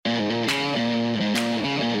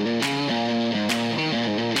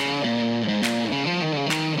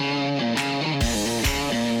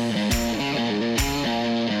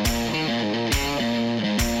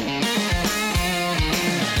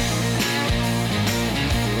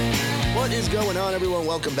What is going on, everyone?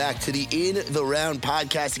 Welcome back to the In the Round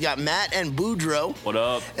podcast. You got Matt and Boudreaux. What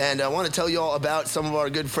up? And I want to tell you all about some of our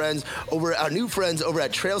good friends, our new friends over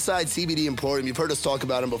at Trailside CBD Emporium. You've heard us talk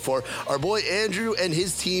about them before. Our boy Andrew and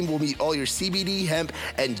his team will meet all your CBD, hemp,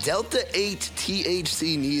 and Delta 8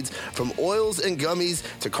 THC needs. From oils and gummies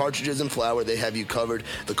to cartridges and flour, they have you covered.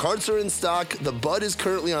 The carts are in stock, the bud is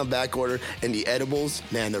currently on back order, and the edibles,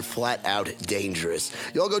 man, they're flat out dangerous.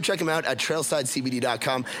 Y'all go check them out at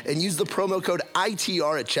trailsidecbd.com and use the promo code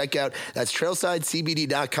ITR at checkout. That's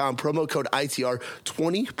trailsidecbd.com, promo code ITR,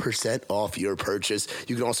 20% off your purchase.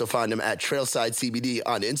 You can also find them at Trailside CBD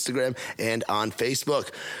on Instagram and on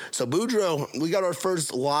Facebook. So, Boudreaux, we got our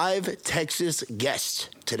first live Texas guest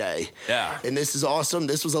today. Yeah. And this is awesome.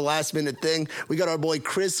 This was a last-minute thing. We got our boy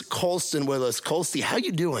Chris Colston with us. Colsty, how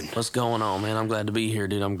you doing? What's going on, man? I'm glad to be here,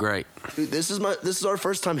 dude. I'm great. Dude, this is our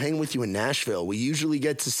first time hanging with you in Nashville. We usually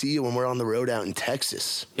get to see you when we're on the road out in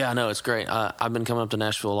Texas. Yeah, I know. It's great. I've been coming up to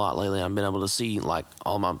Nashville a lot lately. I've been able to see, like,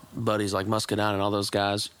 all my buddies, like Muscadine and all those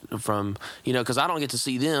guys from, because I don't get to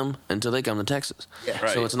see them until they come to Texas. Yeah.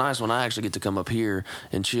 Right. So it's nice when I actually get to come up here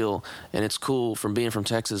and chill. And it's cool from being from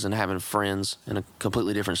Texas and having friends in a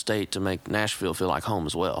completely different state to make Nashville feel like home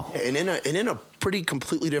as well. And in a pretty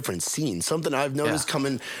completely different scene. Something I've noticed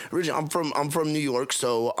coming originally. I'm from New York,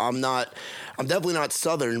 so I'm definitely not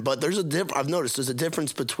Southern, but I've noticed there's a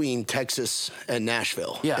difference between Texas and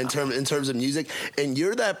Nashville in terms of music, and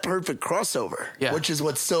you're that perfect crossover, which is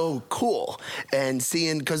what's so cool. And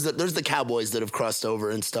seeing, because there's the Cowboys that have crossed over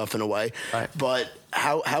and stuff in a way, right. But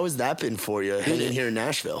how has that been for you heading here in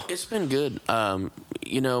Nashville? It's been good.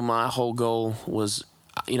 My whole goal was,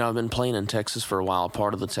 I've been playing in Texas for a while,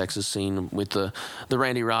 part of the Texas scene with the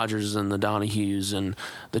Randy Rogers and the Donahues and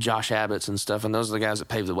the Josh Abbotts and stuff, and those are the guys that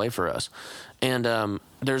paved the way for us. And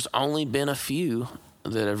there's only been a few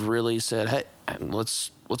that have really said, "Hey,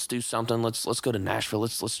 let's do something. Let's go to Nashville.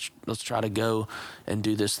 Let's try to go and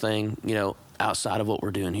do this thing, outside of what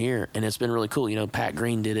we're doing here." And it's been really cool. Pat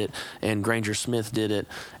Green did it, and Granger Smith did it,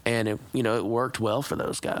 and it worked well for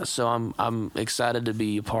those guys. So I'm excited to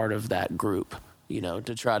be a part of that group.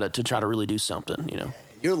 To try to really do something,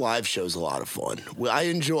 Your live show's a lot of fun. I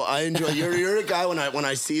enjoy. You're a guy when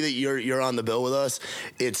I see that you're on the bill with us.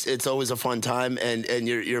 It's always a fun time. And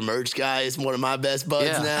your merch guy is one of my best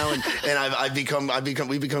buds now. And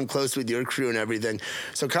we've become close with your crew and everything.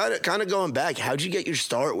 So kind of going back, how'd you get your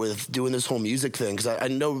start with doing this whole music thing? Because I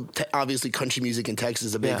know obviously country music in Texas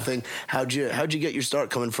is a big thing. How'd you get your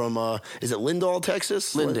start coming from? Is it Lindale,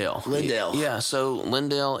 Texas? Lindale. Lindale. Yeah. So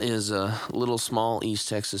Lindale is a little small East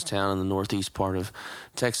Texas town in the northeast part of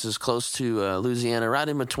Texas, close to Louisiana, right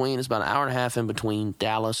in between. It's about an hour and a half in between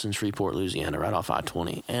Dallas and Shreveport, Louisiana, right off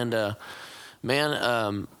I-20. And,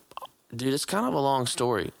 dude, it's kind of a long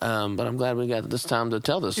story, but I'm glad we got this time to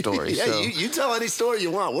tell this story. You tell any story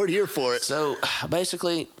you want. We're here for it. So,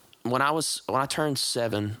 basically, when I turned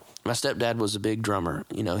 7, my stepdad was a big drummer.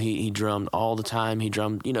 He drummed all the time. He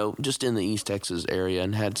drummed, just in the East Texas area,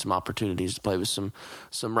 and had some opportunities to play with some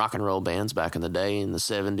rock and roll bands back in the day in the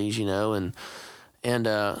 70s, And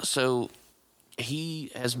so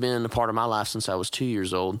he has been a part of my life since I was 2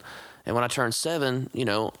 years old. And when I turned 7,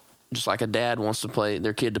 just like a dad wants to play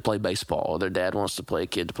their kid to play baseball, or their dad wants to play a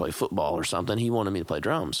kid to play football or something, he wanted me to play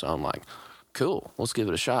drums. So I'm like, cool, let's give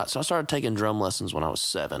it a shot. So I started taking drum lessons when I was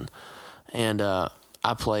 7. And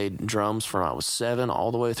I played drums from I was 7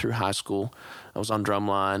 all the way through high school. I was on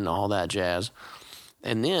drumline, all that jazz.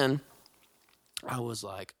 And then I was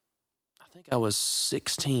like, I think I was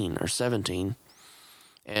 16 or 17.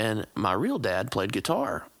 And my real dad played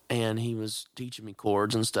guitar, and he was teaching me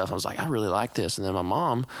chords and stuff. I was like, I really like this. And then my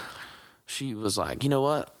mom, she was like, you know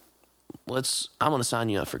what? I'm going to sign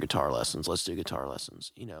you up for guitar lessons. Let's do guitar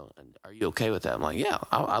lessons, and are you okay with that? I'm like, yeah,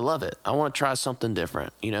 I love it. I want to try something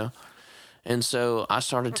different, And so I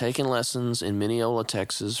started taking lessons in Mineola,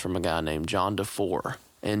 Texas from a guy named John DeFore.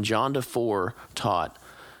 And John DeFore taught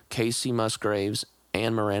Casey Musgraves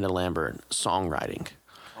and Miranda Lambert songwriting.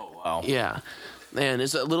 Oh, wow. Yeah. And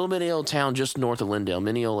it's a little bitty old town just north of Lindale,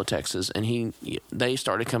 Mineola, Texas. And they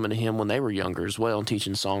started coming to him when they were younger as well, and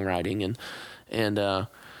teaching songwriting. And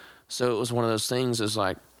so it was one of those things. Is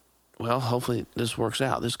like, well, hopefully this works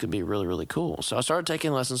out. This could be really, really cool. So I started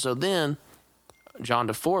taking lessons. So then John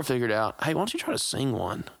DeFore figured out, hey, why don't you try to sing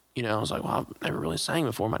one? I was like, well, I've never really sang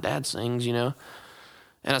before. My dad sings, And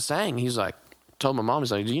I sang. He's like, told my mom,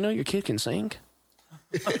 he's like, do you know your kid can sing?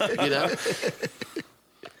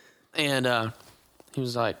 And he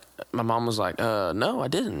was like, my mom was like, no, I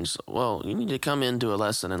didn't. So, well, you need to come into a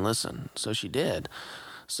lesson and listen. So she did.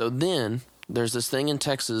 So then there's this thing in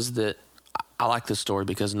Texas that I like this story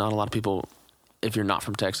because not a lot of people if you're not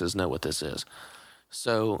from Texas, know what this is.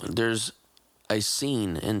 So there's a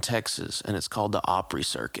scene in Texas, and it's called the Opry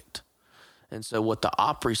Circuit. And so what the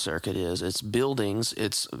Opry Circuit is, it's buildings,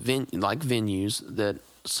 it's like venues that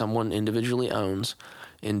someone individually owns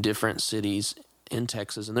in different cities in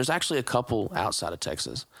Texas. And there's actually a couple outside of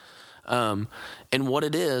Texas. And what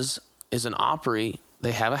it is an Opry.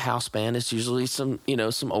 They have a house band. It's usually some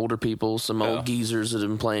older people, some old geezers that have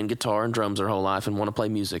been playing guitar and drums their whole life and want to play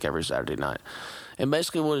music every Saturday night. And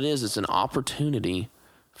basically what it is, it's an opportunity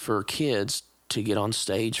for kids to get on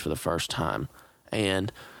stage for the first time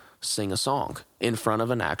and sing a song in front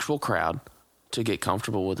of an actual crowd to get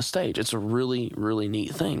comfortable with the stage. It's a really, really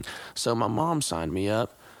neat thing. So my mom signed me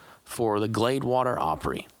up for the Gladewater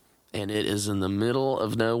Opry, and it is in the middle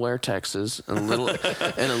of nowhere, Texas, in a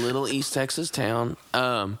little East Texas town.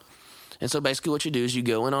 And so basically what you do is you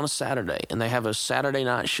go in on a Saturday, and they have a Saturday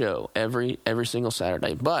night show every single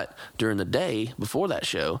Saturday. But during the day before that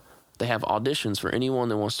show, they have auditions for anyone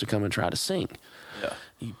that wants to come and try to sing. Yeah.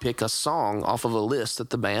 You pick a song off of a list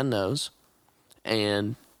that the band knows,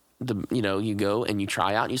 and you go and you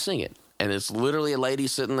try out and you sing it. And it's literally a lady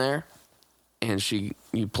sitting there, and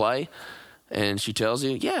you play, and she tells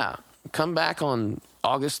you, yeah, come back on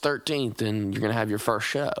August 13th, and you're going to have your first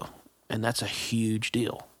show. And that's a huge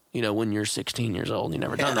deal. When you're 16 years old, you've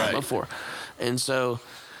never done that before. And so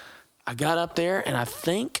I got up there, and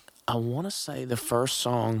I want to say the first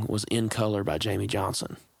song was In Color by Jamie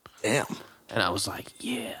Johnson. Damn. And I was like,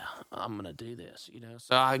 yeah, I'm going to do this,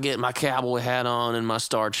 So I get my cowboy hat on and my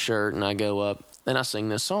starched shirt, and I go up, and I sing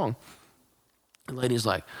this song. The lady's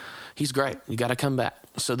like, he's great. You got to come back.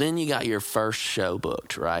 So then you got your first show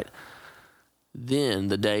booked, right? Then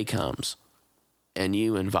the day comes, and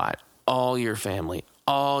you invite all your family,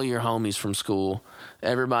 all your homies from school.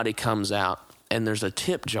 Everybody comes out, and there's a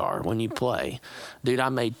tip jar when you play. Dude, I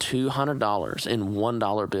made $200 in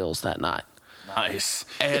 $1 bills that night. Nice.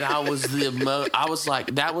 And I was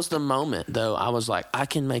like, that was the moment, though. I was like, I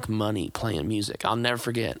can make money playing music. I'll never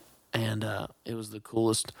forget. And it was the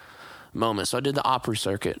coolest moment. So I did the Opry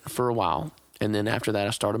Circuit for a while. And then after that,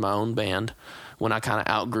 I started my own band when I kind of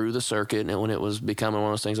outgrew the circuit and when it was becoming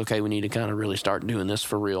one of those things, okay, we need to kind of really start doing this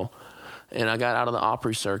for real. And I got out of the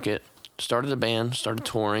Opry Circuit, started a band, started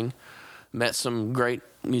touring, met some great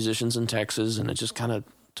musicians in Texas, and it just kind of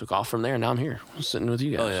took off from there. Now I'm here sitting with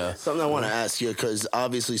you guys. Oh, yeah. Something I want to ask you, because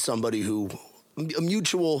obviously somebody who, a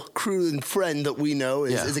mutual crew and friend that we know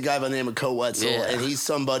is a guy by the name of Co Wetzel, and he's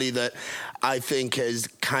somebody that I think has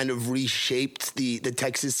kind of reshaped the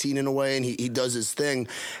Texas scene in a way, and he does his thing.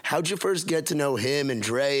 How'd you first get to know him and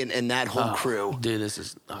Dre and that whole crew? Dude,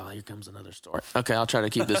 here comes another story. Okay, I'll try to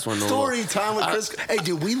keep this one Story time with Chris. Hey,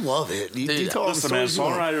 dude, we love it. You tell listen, man,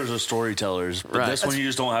 songwriters are storytellers, but this one you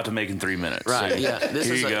just don't have to make in 3 minutes. Right, so, yeah.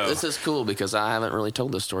 This is cool because I haven't really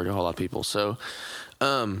told this story to a whole lot of people. So,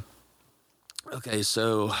 okay,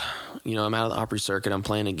 so, I'm out of the Opry Circuit. I'm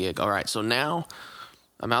playing a gig. All right, so now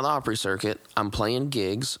I'm out of the Opry Circuit. I'm playing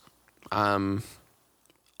gigs. I'm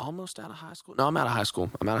almost out of high school. No, I'm out of high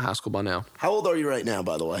school. I'm out of high school by now. How old are you right now,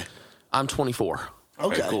 by the way? I'm 24.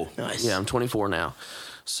 Okay, cool. Nice. Yeah, I'm 24 now.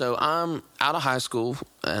 So I'm out of high school.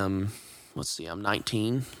 Let's see, I'm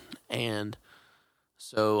 19. And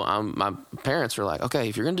so my parents are like, okay,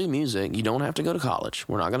 if you're going to do music, you don't have to go to college.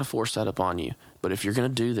 We're not going to force that upon you. But if you're going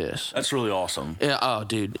to do this. That's really awesome. Yeah. Oh,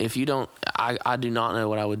 dude, if you don't, I do not know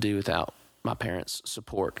what I would do without my parents'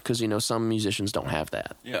 support. Because, some musicians don't have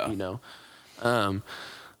that. Yeah.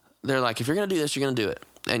 They're like, if you're going to do this, you're going to do it.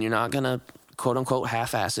 And you're not going to, quote unquote,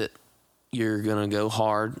 half-ass it. You're going to go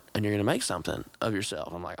hard and you're going to make something of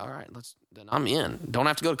yourself. I'm like, all right, then I'm in. Don't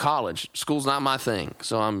have to go to college. School's not my thing.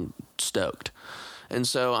 So I'm stoked. And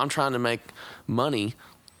so I'm trying to make money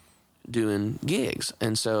doing gigs.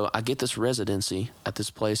 And so I get this residency at this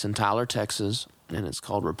place in Tyler, Texas, and it's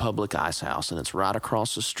called Republic Ice House, and it's right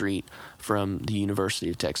across the street from the University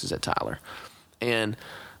of Texas at Tyler. And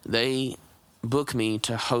they book me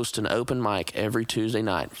to host an open mic every Tuesday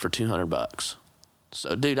night for $200.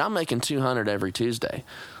 So, dude, I'm making $200 every Tuesday.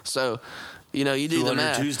 So, you do the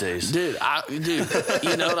math. Tuesdays. Dude,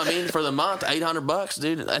 you know what I mean? For the month, $800,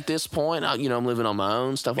 dude. At this point, I'm living on my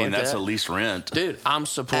own, stuff like that. That's at least rent. Dude, I'm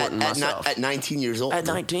supporting myself. At 19 years old. At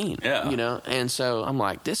 19. Yeah. And so I'm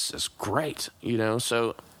like, this is great,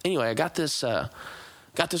 So anyway, I got this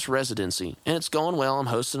residency, and it's going well. I'm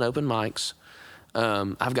hosting open mics.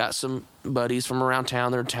 I've got some buddies from around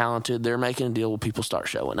town that are talented. They're making a deal where people start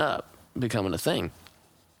showing up, becoming a thing.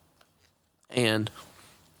 And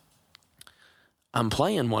I'm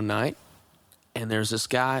playing one night, and there's this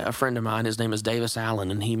guy, a friend of mine, his name is Davis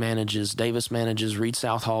Allen, and Davis manages Reed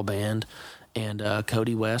South Hall Band and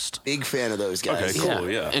Cody West. Big fan of those guys. Okay, cool,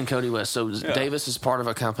 yeah. And Cody West. So Davis is part of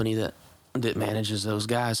a company that manages those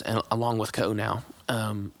guys, and along with Co now.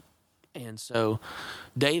 And so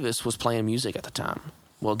Davis was playing music at the time.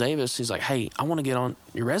 Well, Davis, he's like, hey, I want to get on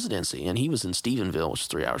your residency. And he was in Stephenville, which is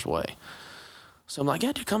 3 hours away. So I'm like,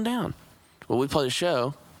 yeah, dude, come down. Well, we played a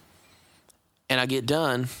show, and I get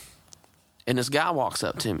done, and this guy walks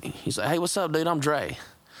up to me. He's like, hey, what's up, dude? I'm Dre.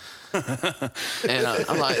 And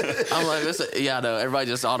I'm like, yeah, I know. Everybody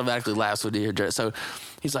just automatically laughs when you hear Dre. So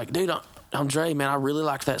he's like, dude, I'm Dre, man. I really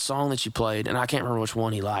liked that song that you played. And I can't remember which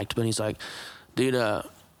one he liked, but he's like, dude, I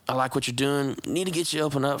like what you're doing. Need to get you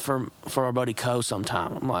open up for our buddy Co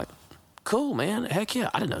sometime. I'm like, cool, man. Heck yeah.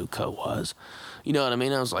 I didn't know who Co was. You know what I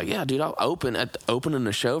mean? I was like, yeah, dude, I'll opening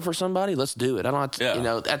the show for somebody. Let's do it. I don't have to, you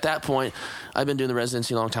know, at that point, I've been doing the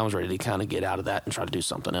residency a long time. I was ready to kind of get out of that and try to do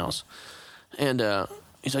something else. And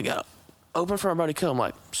he's like, yeah, open for our buddy Co. I'm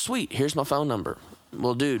like, sweet. Here's my phone number.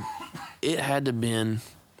 Well, dude, it had to been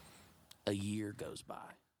a year goes by.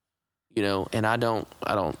 You know, and I don't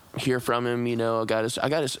hear from him. You know,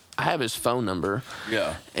 I have his phone number.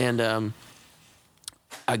 Yeah. And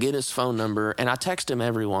I get his phone number, and I text him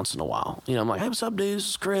every once in a while. You know, I'm like, hey, what's up, dude? This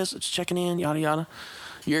is Chris. It's checking in, yada yada.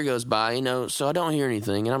 Year goes by, you know, so I don't hear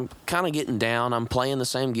anything, and I'm kind of getting down. I'm playing the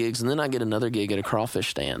same gigs, and then I get another gig at a crawfish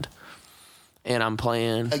stand. And I'm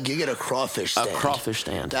playing a gig at a crawfish stand. A crawfish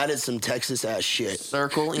stand. That is some Texas ass shit.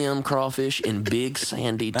 Circle M crawfish in Big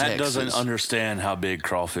Sandy, Texas. Matt doesn't understand how big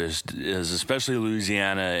crawfish is, especially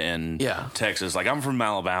Louisiana and Texas. Like, I'm from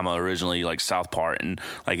Alabama originally, like South Part, and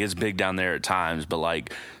like it's big down there at times, but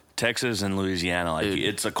like Texas and Louisiana, like, dude,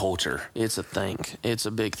 it's a culture. It's a thing. It's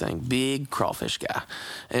a big thing. Big crawfish guy.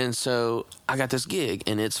 And so I got this gig,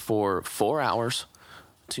 and it's for 4 hours,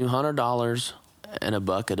 $200, and a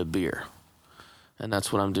bucket of beer. And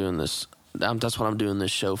that's what I'm doing this. That's what I'm doing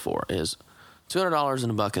this show for, is $200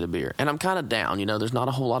 and a bucket of beer. And I'm kind of down. You know, there's not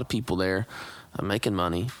a whole lot of people there. I'm making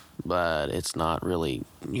money, but it's not really,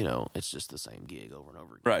 you know, it's just the same gig over and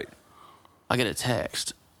over again. Right. I get a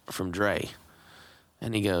text from Dre,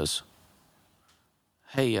 and he goes,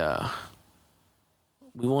 hey,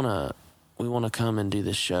 we want to come and do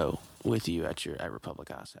this show with you at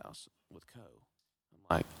Republic Ice House with Co.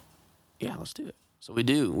 I'm like, yeah, let's do it. So we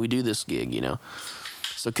do this gig, you know.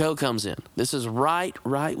 So Co comes in. This is right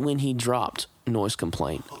when he dropped Noise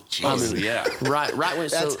Complaint. Oh, Jesus. Yeah. Right when.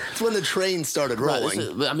 That's when the train started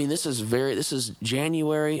rolling. Right, this is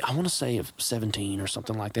January, I want to say of 17 or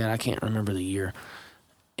something like that. I can't remember the year.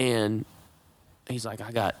 And he's like,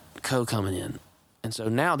 I got Co coming in. And so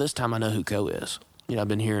now this time I know who Co is. You know, I've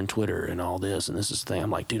been hearing Twitter and all this, and this is the thing. I'm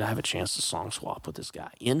like, dude, I have a chance to song swap with this guy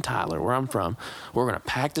in Tyler, where I'm from. We're going to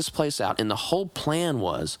pack this place out. And the whole plan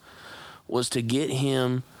was to get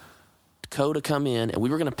him, Co, to come in, and we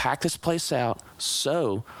were going to pack this place out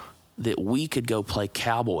so that we could go play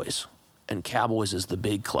Cowboys. And Cowboys is the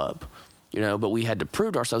big club, you know, but we had to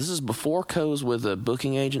prove to ourselves. This is before Co's with a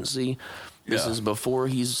booking agency. This is before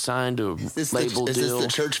he's signed a label deal. Is this the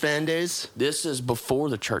church fan days? This is before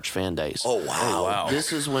the church fan days. Oh, wow.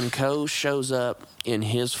 This is when Co shows up in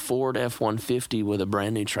his Ford F-150 with a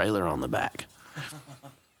brand new trailer on the back.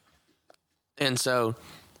 And so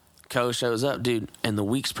Co shows up, dude, and the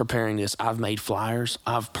weeks preparing this, I've made flyers.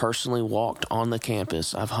 I've personally walked on the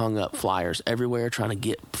campus. I've hung up flyers everywhere trying to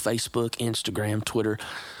get Facebook, Instagram, Twitter.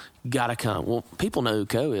 Gotta come. Well, people know who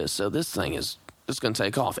Co is, so this thing is it's going to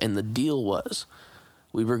take off. And the deal was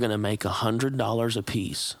we were going to make $100 a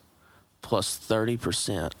piece plus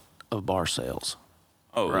 30% of bar sales.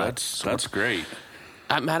 Oh, right? That's great.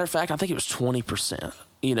 Matter of fact, I think it was 20%,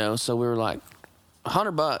 you know, so we were like,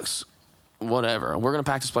 $100, whatever. We're going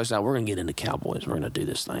to pack this place out. We're going to get into Cowboys. We're going to do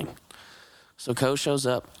this thing. So Co shows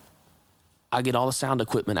up. I get all the sound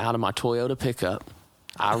equipment out of my Toyota pickup.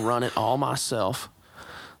 I run it all myself.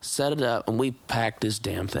 Set it up, and we packed this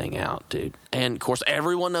damn thing out, dude. And, of course,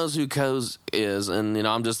 everyone knows who Co's is, and, you know,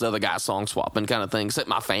 I'm just the other guy song swapping kind of thing, except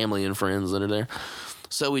my family and friends that are there.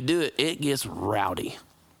 So we do it. It gets rowdy.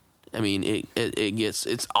 I mean,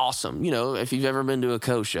 it's awesome. You know, if you've ever been to a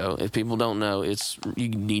Co show, if people don't know, you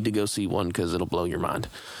need to go see one because it'll blow your mind.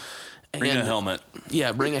 Bring a helmet.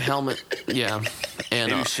 Yeah, bring a helmet. Yeah.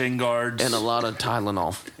 And maybe shin guards. And a lot of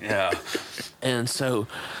Tylenol. Yeah. And so,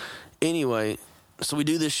 anyway, so we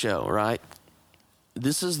do this show, right?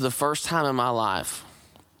 This is the first time in my life,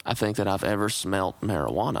 I think, that I've ever smelt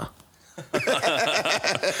marijuana.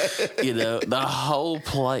 You know, the whole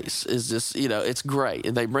place is just, you know, it's great.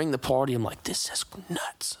 And they bring the party. I'm like, this is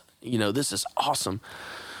nuts. You know, this is awesome.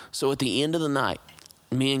 So at the end of the night,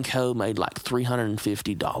 me and Co made like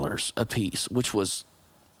 $350 a piece, which was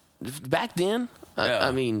back then,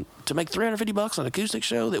 I mean, to make $350 on an acoustic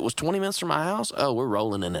show that was 20 minutes from my house, we're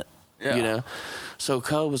rolling in it. Yeah. You know? So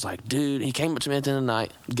Co was like, dude, he came up to me at the end of the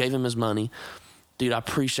night, gave him his money. Dude, I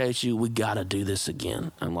appreciate you. We got to do this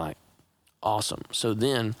again. I'm like, awesome. So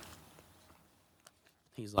then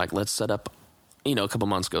he's like, let's set up, a couple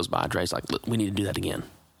months goes by. Dre's like, we need to do that again.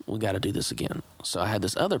 We got to do this again. So I had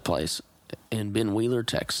this other place in Ben Wheeler,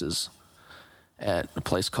 Texas, at a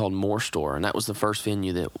place called Moore Store, and that was the first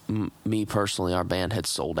venue that me personally, our band had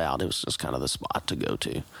sold out. It was just kind of the spot to go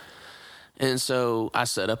to. And so I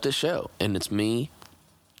set up this show, and it's me,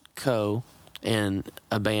 Co, and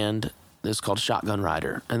a band that's called Shotgun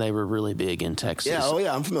Rider, and they were really big in Texas.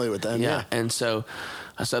 Yeah, I'm familiar with them, yeah. And so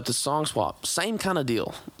I set up this song swap. Same kind of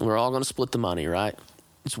deal. We're all going to split the money, right?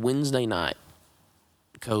 It's Wednesday night.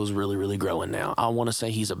 Co's really, really growing now. I want to say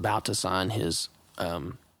he's about to sign his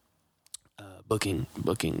booking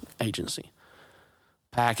agency.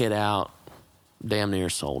 Pack it out, damn near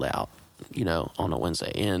sold out, on a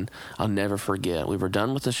Wednesday. And I'll never forget, we were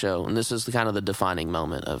done with the show, and this is kind of the defining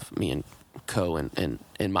moment of me and Co in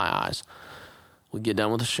my eyes. We get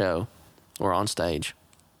done with the show, we're on stage.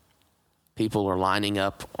 People are lining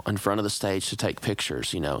up in front of the stage to take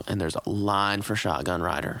pictures, and there's a line for Shotgun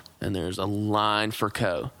Rider, and there's a line for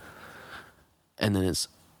Co. And then it's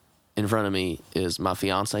in front of me is my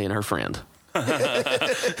fiance and her friend.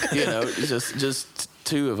 Just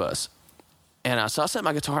two of us. And so I set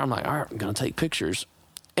my guitar. I'm like, all right, I'm going to take pictures.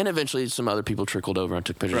 And eventually some other people trickled over and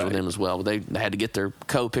took pictures with them as well. But they had to get their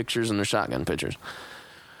Co pictures and their Shotgun pictures.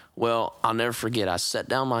 Well, I'll never forget. I set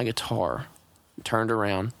down my guitar, turned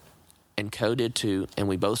around, and Co did too. And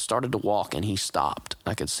we both started to walk, and he stopped.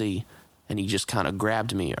 I could see. And he just kind of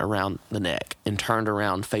grabbed me around the neck and turned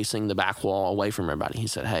around facing the back wall away from everybody. He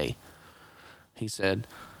said, hey. He said,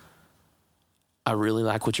 I really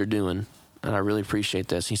like what you're doing, and I really appreciate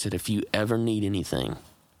this. He said, if you ever need anything,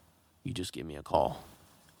 you just give me a call.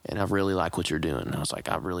 And I really like what you're doing. And I was like,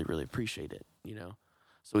 I really, really appreciate it, So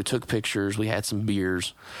we took pictures. We had some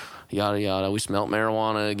beers, yada, yada. We smelt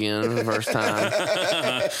marijuana again the first time,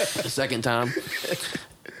 the second time.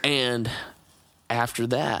 And after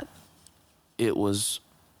that, it was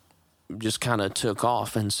just kind of took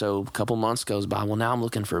off. And so a couple months goes by. Well, now I'm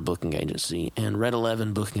looking for a booking agency, and Red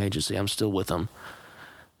 11 booking agency, I'm still with them.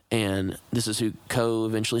 And this is who Co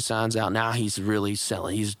eventually signs out. Now he's really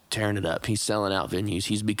selling. He's tearing it up. He's selling out venues.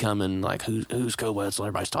 He's becoming like, who's Co Wetzel?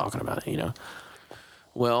 Everybody's talking about it,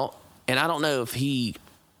 Well, and I don't know if he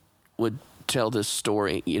would tell this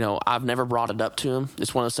story. I've never brought it up to him.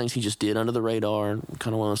 It's one of those things he just did under the radar,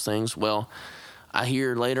 kind of one of those things. Well, I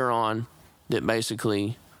hear later on that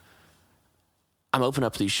basically I'm opening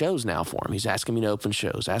up these shows now for him. He's asking me to open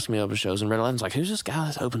shows, and Red 11's like, who's this guy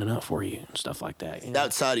that's opening up for you, and stuff like that.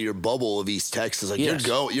 Outside of your bubble of East Texas, like you're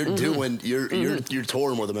touring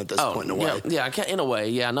with them at this point in a way. Yeah, in a way,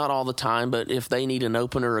 yeah, not all the time, but if they need an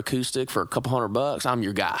opener acoustic for a couple $100, I'm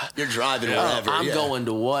your guy. You're driving wherever. I'm going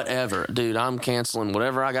to whatever, dude. I'm canceling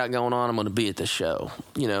whatever I got going on. I'm going to be at the show,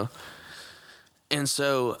 And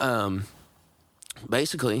so,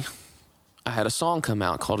 basically, I had a song come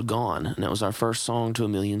out called "Gone," and that was our first song to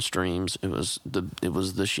 1 million streams. It was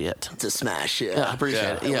the shit. It's a smash, yeah. I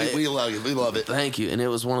appreciate it. Yeah, we love you. We love it. Thank you. And it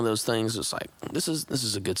was one of those things. It's like this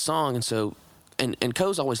is a good song, and so and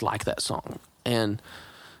Co's always liked that song, and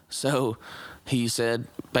so he said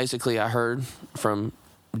basically I heard from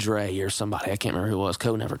Dre or somebody, I can't remember who it was.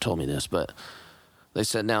 Co never told me this, but he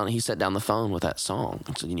sat down the phone with that song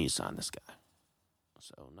and said, you need to sign this guy.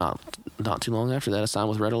 So not too long after that, I signed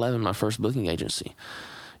with Red 11, my first booking agency.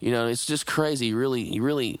 It's just crazy. He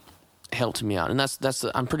really helped me out, and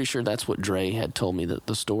I'm pretty sure that's what Dre had told me,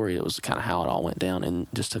 the story. It was kind of how it all went down and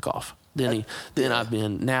just took off. I've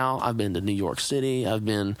been to New York City. I've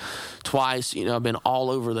been twice. I've been all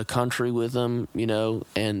over the country with them.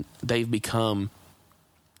 And they've become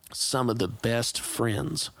some of the best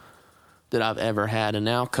friends that I've ever had. And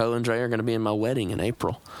now Co and Dre are going to be in my wedding in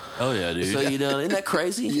April. Oh yeah, dude. So isn't that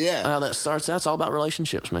crazy? Yeah. How that starts. That's all about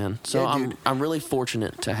relationships, man. So yeah, I'm really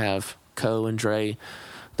fortunate to have Co and Dre,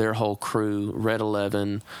 their whole crew, Red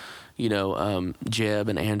 11, Jeb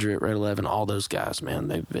and Andrew at Red 11, all those guys, man,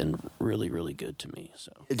 they've been really, really good to me.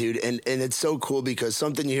 So, dude, and it's so cool because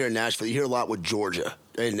something you hear in Nashville, you hear a lot with Georgia.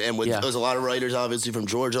 And with, there's a lot of writers, obviously, from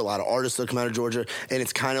Georgia, a lot of artists that come out of Georgia, and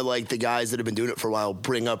it's kind of like the guys that have been doing it for a while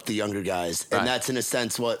bring up the younger guys. And that's, in a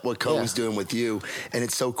sense, what Cohen's doing with you. And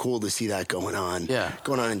it's so cool to see that going on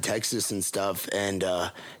in Texas and stuff. And,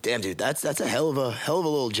 damn, dude, that's a hell of a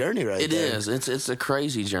little journey there. It is. It's a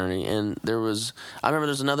crazy journey. And I remember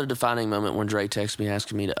there's another defining moment when Dre texted me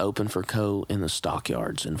asking me to open for Co in the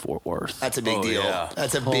Stockyards in Fort Worth. That's a big deal. Yeah.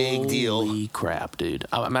 That's a big deal. Holy crap, dude.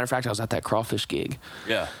 Matter of fact, I was at that crawfish gig.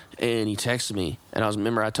 Yeah. And he texted me, and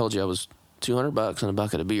remember I told you I was $200 and a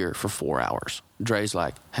bucket of beer for 4 hours. Dre's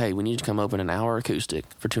like, hey, we need to come open an hour acoustic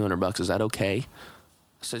for $200. Is that okay? I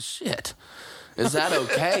said, shit. Is that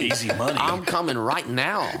okay? Easy money. I'm coming right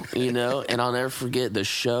now, And I'll never forget the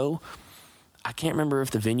show. I can't remember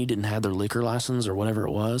if the venue didn't have their liquor license or whatever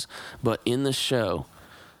it was, but in the show,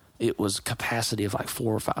 it was capacity of like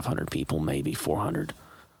 400 or 500 people, maybe 400.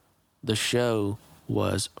 The show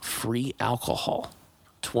was free alcohol,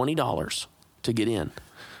 $20 to get in.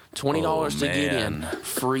 $20 to get in,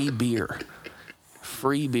 free beer.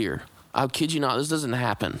 Free beer. I kid you not, this doesn't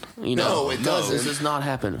happen. No, it doesn't. This does not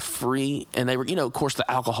happen. Free, and they were, of course, the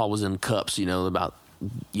alcohol was in cups, about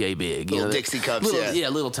yay big. Little Dixie cups, Yeah,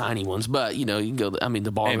 little tiny ones. But, you can go,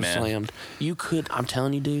 the bar was slammed. I'm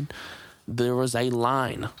telling you, dude, there was a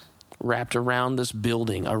line wrapped around this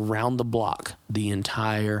building, around the block, the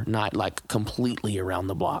entire night, like completely around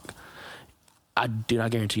the block. I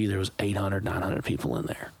guarantee you there was 800, 900 people in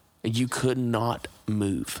there. You could not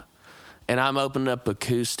move. And I'm opening up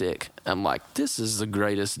acoustic. I'm like, this is the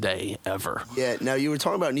greatest day ever. Yeah, now you were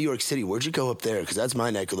talking about New York City. Where'd you go up there? Because that's my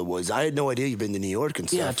neck of the woods. I had no idea you've been to New York and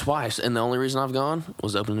stuff. Yeah, twice. And the only reason I've gone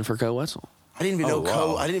was opening for Co Wetzel. I didn't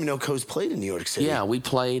even know Co's played in New York City. Yeah,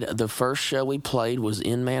 the first show we played was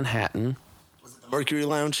in Manhattan. Mercury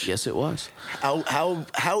Lounge? Yes, it was.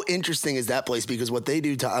 How interesting is that place? Because what they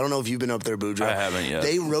do, I don't know if you've been up there, Boudreaux. I haven't yet.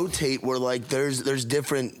 They rotate where like there's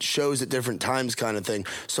different shows at different times kind of thing.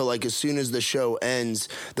 So like as soon as the show ends,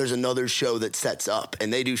 there's another show that sets up,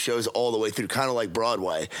 and they do shows all the way through, kind of like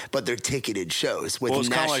Broadway, but they're ticketed shows with it's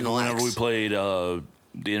national kind of like whenever acts. we played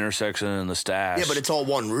the Intersection and the Stash. Yeah, but it's all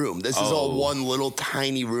one room. This is all one little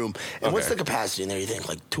tiny room. And what's the capacity in there, you think?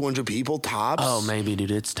 Like 200 people tops? Oh, maybe,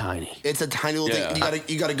 dude. It's tiny. It's a tiny little thing.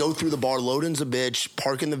 You gotta go through the bar. Loading's a bitch.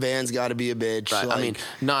 Parking the van's got to be a bitch. Right. Like, I mean,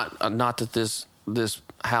 not that this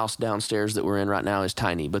house downstairs that we're in right now is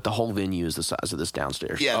tiny, but the whole venue is the size of this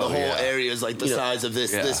downstairs. Yeah, the whole area is like the size of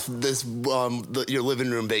this your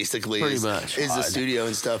living room basically. Pretty much. Is the studio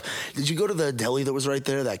and stuff. Did you go to the deli that was right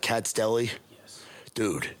there, that Cat's Deli? Yes.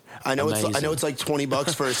 Dude. I know it's like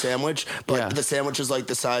 $20 for a sandwich, but the sandwich is like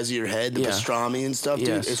the size of your head, the pastrami and stuff, dude.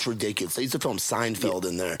 Yes. It's ridiculous. They used to film Seinfeld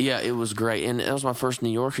in there. Yeah, it was great. And it was my first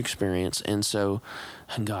New York experience. And so,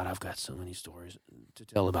 God, I've got so many stories to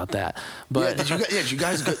tell about that. But did you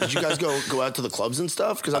guys go out to the clubs and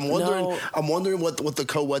stuff? Because I'm wondering what the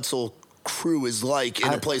Co Wetzel crew is like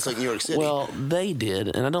in a place like New York City. Well, they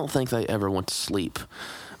did, and I don't think they ever went to sleep.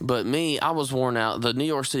 But me, I was worn out. The New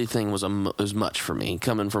York City thing was much for me.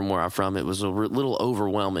 Coming from where I'm from, it was a little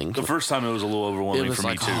overwhelming. The first time it was a little overwhelming for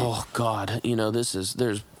me too. Oh God, there's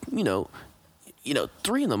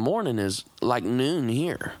 3 a.m. is like noon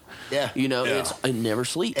here. Yeah. It never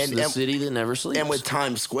sleeps. The city that never sleeps. And with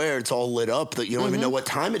Times Square, it's all lit up that you don't even know what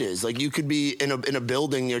time it is. Like you could be in a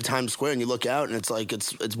building near Times Square and you look out and it's like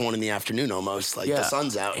it's 1 in the afternoon almost. Like the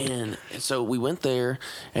sun's out. And so we went there,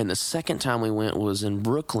 and the second time we went was in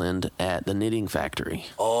Brooklyn at the Knitting Factory.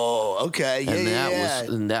 Oh, okay.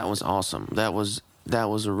 And that was awesome. That was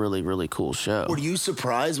a really, really cool show. Were you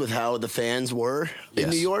surprised with how the fans were in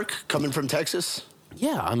New York, coming from Texas?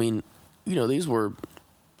 Yeah, I mean, these were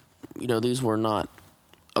not.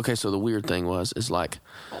 Okay, so the weird thing is like,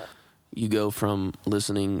 you go from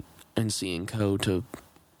listening and seeing Co to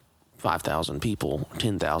 5,000 people,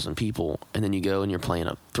 10,000 people, and then you go and you're playing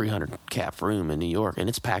a 300 cap room in New York, and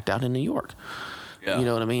it's packed out in New York. Yeah. You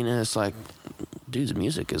know what I mean? And it's like, dude's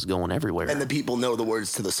music is going everywhere. And the people know the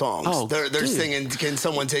words to the songs. Oh, they're singing, "Can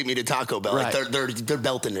someone take me to Taco Bell?" Right. Like they're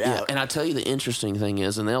belting it out. And I tell you, the interesting thing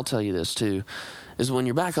is, and they'll tell you this too, is when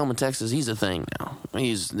you're back home in Texas, he's a thing now.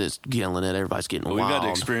 He's just yelling at everybody's getting wild. We've got to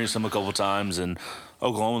experience him a couple times, and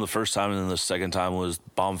Oklahoma the first time, and then the second time was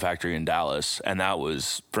Bomb Factory in Dallas, and that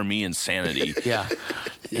was for me insanity. Yeah.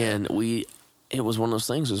 And it was one of those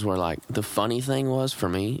things is where, like, the funny thing was for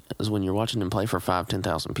me is when you're watching them play for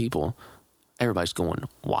 5,000-10,000 people, everybody's going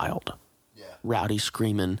wild. Yeah. Rowdy,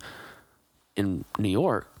 screaming. In New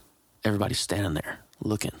York, everybody's standing there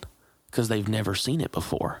looking because they've never seen it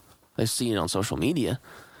before. They see it on social media.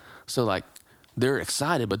 So, like, they're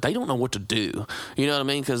excited, but they don't know what to do. You know what I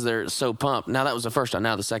mean? Because they're so pumped. Now, that was the first time.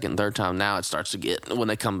 Now, the second and third time, now it starts to get, when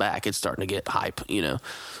they come back, it's starting to get hype, you know?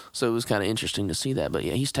 So it was kind of interesting to see that. But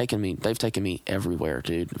yeah, they've taken me everywhere,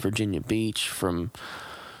 dude. Virginia Beach, from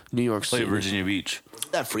New York City. Virginia Beach.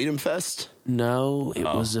 That Freedom Fest? No, it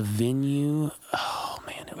was a venue. Oh,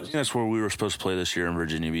 man. I think that's where we were supposed to play this year in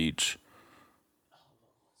Virginia Beach.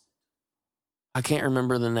 I can't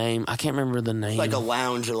remember the name. Like a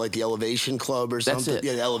lounge or like the Elevation Club or something. That's it.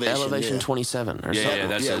 Yeah, the Elevation 27 or something.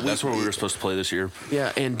 Yeah, that's where we were supposed to play this year.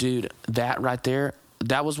 Yeah, and dude, that right there,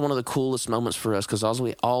 that was one of the coolest moments for us because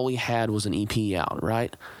all we had was an EP out,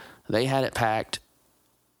 right? They had it packed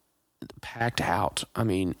out. I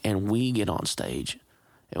mean, and we get on stage.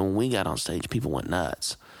 And when we got on stage, people went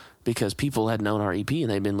nuts because people had known our EP and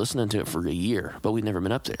they'd been listening to it for a year, but we'd never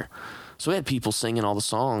been up there. So we had people singing all the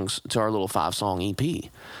songs to our little 5-song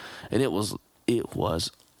EP, and it was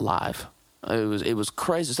live. It was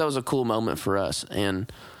crazy. So that was a cool moment for us,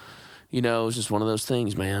 and you know, it was just one of those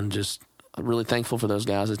things, man. Just really thankful for those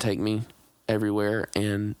guys that take me everywhere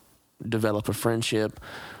and develop a friendship.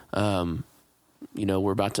 You know,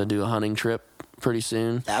 we're about to do a hunting trip pretty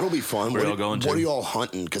soon. That'll be fun. Where are y'all going to? What are you all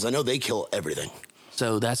hunting? Because I know they kill everything.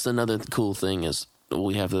 So that's another cool thing is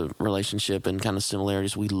we have the relationship and kind of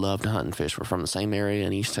similarities. We love to hunt and fish. We're from the same area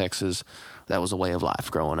in East Texas. That was a way of life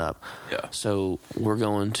growing up. Yeah. So we're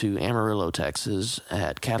going to Amarillo, Texas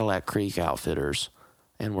at Cadillac Creek Outfitters,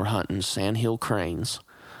 and we're hunting sandhill cranes,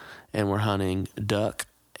 and we're hunting duck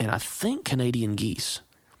and I think Canadian geese.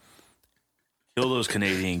 Kill those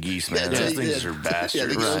Canadian geese, man. Those things are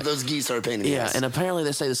bastards. Yeah, those geese are a pain in the ass. And apparently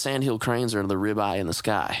they say the sandhill cranes are the ribeye in the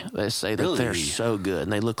sky. They say that they're so good,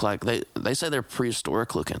 and they look like they say they're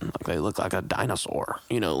prehistoric looking. Like they look like a dinosaur,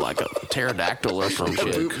 you know, like a pterodactyl or some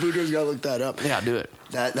shit. Voodoo's got to look that up. Yeah, do it.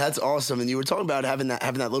 That's awesome. And you were talking about having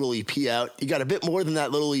that little EP out. You got a bit more than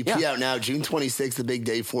that little EP out now. June 26th, a big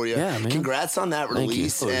day for you. Yeah, man. Congrats on that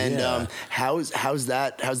release. And how's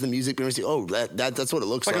the music been received? Oh, that's what it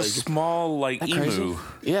looks like. A small emu. Crazy?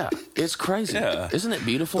 Yeah, it's crazy. Yeah. Isn't it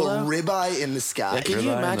beautiful? The ribeye in the sky. Yeah, can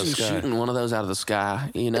you imagine shooting one of those out of the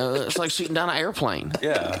sky? You know, it's like shooting down an airplane.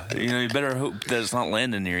 Yeah, you know, you better hope that it's not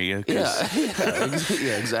landing near you. Yeah, exactly.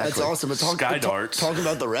 That's awesome. But Sky darts. Talking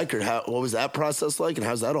about the record, what was that process like, and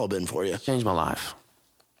how's that all been for you? Changed my life.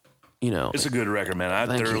 You know, it's a good record, man.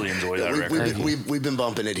 I thoroughly enjoy that record. We've been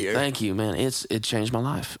bumping it here. Thank you, man. It changed my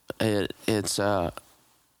life.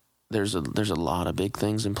 There's a lot of big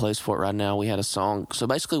things in place for it right now. We had a song. So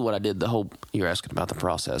basically what I did, you're asking about the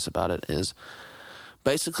process about it, is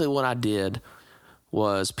basically what I did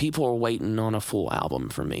was people were waiting on a full album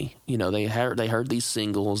from me. You know, they heard these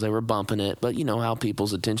singles, they were bumping it, but you know how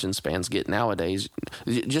people's attention spans get nowadays.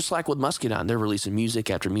 Just like with Muscadine, they're releasing music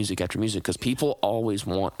after music after music because people always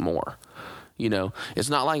want more. You know, it's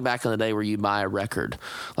not like back in the day where you buy a record,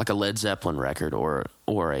 like a Led Zeppelin record or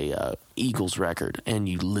a Eagles record, and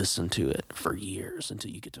you listen to it for years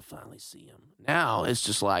until you get to finally see them. Now it's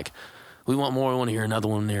just like, we want more. We want to hear another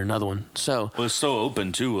one. So it's so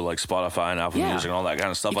open too, with like Spotify and Apple Music and all that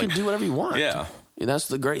kind of stuff. You can do whatever you want. Yeah, that's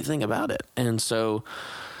the great thing about it. And so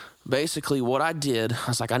basically, what I did, I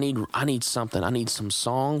was like, I need something. I need some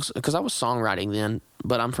songs because I was songwriting then.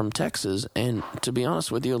 But I'm from Texas, and to be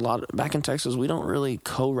honest with you, back in Texas, we don't really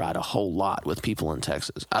co-write a whole lot with people in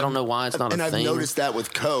Texas. I don't know why it's not a thing. And I've noticed that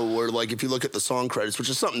with where like if you look at the song credits, which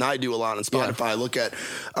is something I do a lot on Spotify, I look at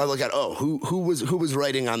who was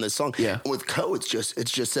writing on this song. Yeah. With it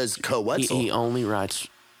just says Wetzel. He only writes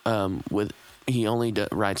he only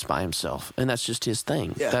writes by himself, and that's just his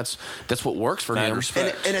thing. Yeah. That's what works for him.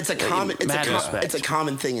 And it's a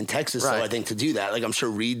common thing in Texas, right. So I think to do that, like I'm sure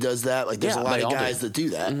Reed does that. Like there's a lot of guys that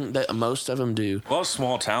do that. Mm-hmm. Most of them do. Well,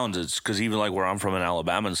 small towns, it's because even like where I'm from in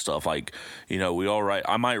Alabama and stuff, like you know, we all write.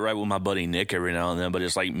 I might write with my buddy Nick every now and then, but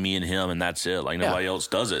it's like me and him, and that's it. Like nobody else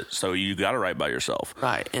does it, so you got to write by yourself,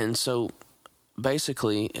 right? And so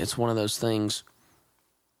basically, it's one of those things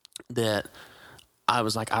that I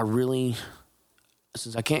was like,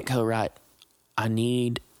 since I can't co-write, I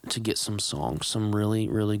need to get some songs, some really,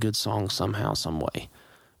 really good songs somehow, some way.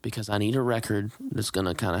 Because I need a record that's going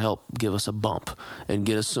to kind of help give us a bump and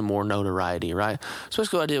get us some more notoriety, right? So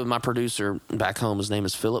basically what I did with my producer back home, his name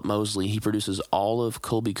is Philip Mosley. He produces all of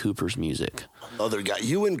Colby Cooper's music. Other guy,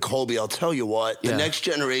 you and Colby, I'll tell you what, the next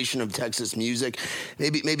generation of Texas music,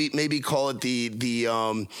 maybe call it the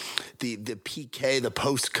PK, the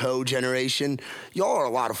post-co generation. Y'all are a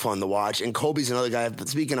lot of fun to watch, and Colby's another guy.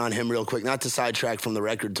 Speaking on him real quick, not to sidetrack from the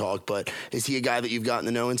record talk, but is he a guy that you've gotten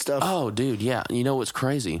to know and stuff? Oh, dude, yeah. You know what's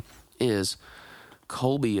crazy is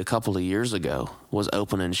Colby a couple of years ago was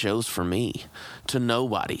opening shows for me to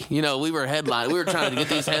nobody. You know, we were trying to get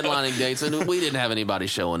these headlining dates, and we didn't have anybody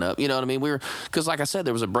showing up. You know what I mean? Because like I said,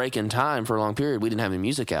 there was a break in time for a long period. We didn't have any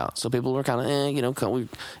music out, so people were kind of,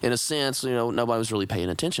 in a sense, nobody was really paying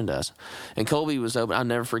attention to us. And Colby was open. I'll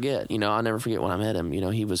never forget. I'll never forget when I met him.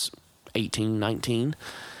 He was 18, 19,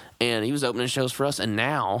 and he was opening shows for us. And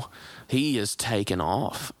now he is taking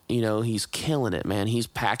off. He's killing it, man. He's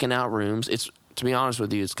packing out rooms. To be honest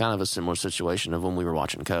with you, it's kind of a similar situation of when we were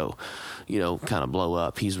watching kind of blow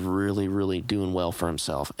up. He's really, really doing well for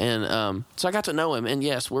himself. And so I got to know him. And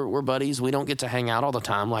yes, we're buddies. We don't get to hang out all the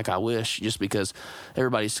time like I wish, just because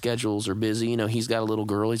everybody's schedules are busy. He's got a little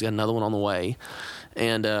girl. He's got another one on the way.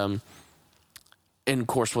 And of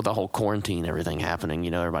course, with the whole quarantine, everything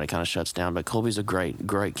happening, everybody kind of shuts down. But Colby's a great,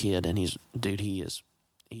 great kid. And he's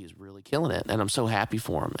really killing it. And I'm so happy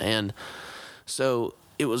for him. And so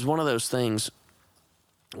it was one of those things.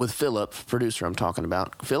 With Philip, producer I'm talking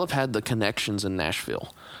about, Philip had the connections in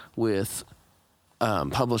Nashville with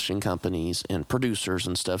publishing companies and producers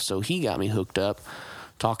and stuff. So he got me hooked up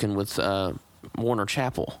talking with Warner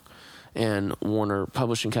Chappell. And Warner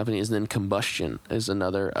Publishing Company is then Combustion is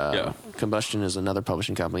another Combustion is another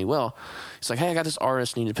publishing company. Well, it's like, hey, I got this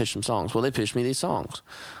artist, need to pitch some songs. Well, they pitched me these songs.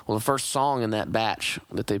 Well, the first song in that batch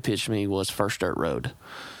that they pitched me was First Dirt Road.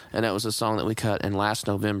 And that was a song that we cut in last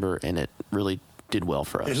November, and it really did well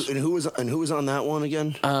for us. And who was on that one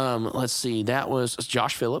again? Let's see. That was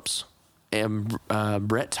Josh Phillips and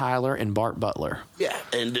Brett Tyler and Bart Butler. Yeah,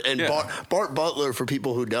 and yeah. Bart Butler, for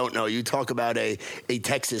people who don't know, you talk about a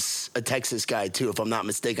Texas guy too, if I'm not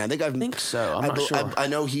mistaken. I think so. I'm not sure.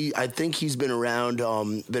 I think he's been around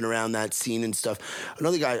that scene and stuff.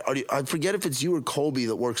 Another guy, I forget if it's you or Colby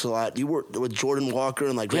that works a lot. You work with Jordan Walker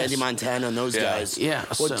and like Randy Montana and those guys. Yeah.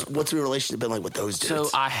 What's your relationship been like with those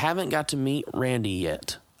dudes? So I haven't got to meet Randy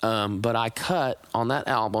yet, but I cut on that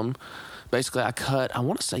album. Basically, I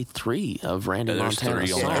want to say 3 of Randy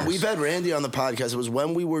Montana's songs. And we've had Randy on the podcast. It was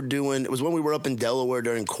when we were up in Delaware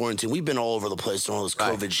during quarantine. We've been all over the place doing all this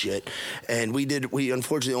COVID shit. And we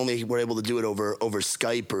unfortunately only were able to do it over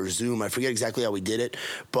Skype or Zoom. I forget exactly how we did it.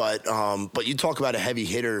 But you talk about a heavy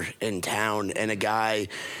hitter in town and a guy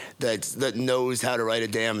that knows how to write a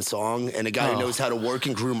damn song and a guy who knows how to work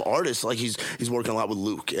and groom artists. Like he's working a lot with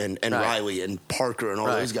Luke and Riley and Parker and all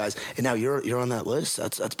those guys. And now you're on that list.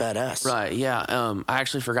 That's badass. Right. Yeah. I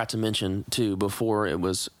actually forgot to mention too before it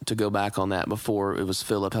was Philip helping me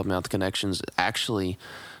out with the connections. Actually,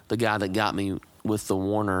 the guy that got me with the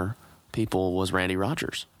Warner people was Randy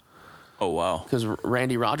Rogers. Oh wow! Because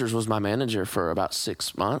Randy Rogers was my manager for about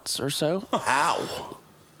 6 months or so. Wow.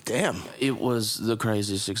 Damn. It was the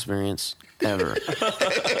craziest experience ever.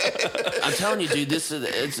 I'm telling you, dude,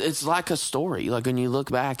 it's like a story. Like when you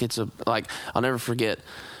look back, I'll never forget.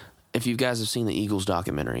 If you guys have seen the Eagles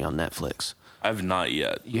documentary on Netflix, I've not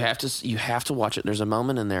yet. You have to watch it. There's a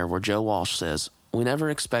moment in there where Joe Walsh says, "We never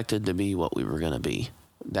expected to be what we were going to be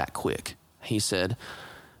that quick." He said,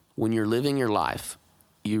 "When you're living your life,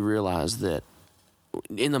 you realize that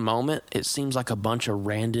in the moment, it seems like a bunch of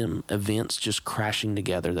random events just crashing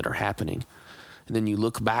together that are happening. And then you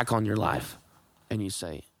look back on your life and you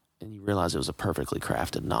realize it was a perfectly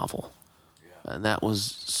crafted novel." Yeah. And that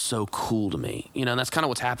was so cool to me. And that's kind of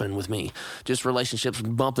what's happening with me. Just relationships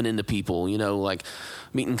bumping into people, like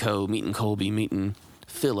meeting Colby, meeting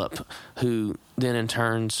Philip, who then in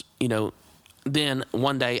turns, then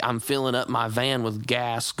one day I'm filling up my van with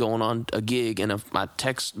gas going on a gig, and my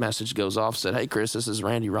text message goes off, said, "Hey, Chris, this is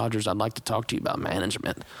Randy Rogers. I'd like to talk to you about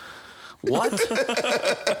management." What?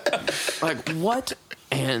 Like, what?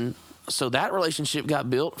 And so that relationship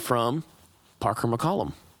got built from Parker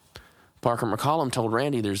McCollum. Parker McCollum told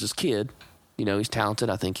Randy, there's this kid, he's talented.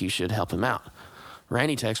 I think you should help him out.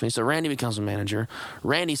 Randy texts me, so Randy becomes a manager.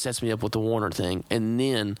 Randy sets me up with the Warner thing, and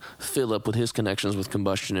then Philip, with his connections with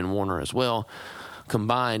Combustion and Warner as well,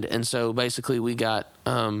 combined. And so basically we got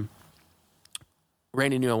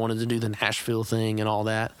Randy knew I wanted to do the Nashville thing and all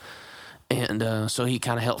that. And so he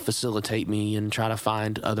kind of helped facilitate me and try to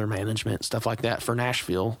find other management, stuff like that for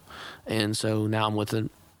Nashville. And so now I'm with a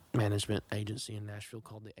management agency in Nashville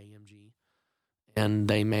called the AMG. And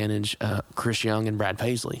they manage Chris Young and Brad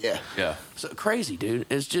Paisley. Yeah. So crazy, dude.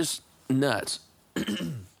 It's just nuts.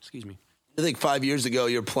 Excuse me. I think 5 years ago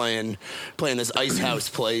you're playing this Ice House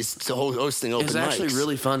place, so hosting open mics. It's actually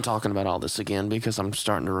really fun talking about all this again because I'm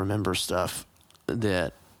starting to remember stuff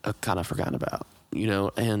that I kind of forgot about,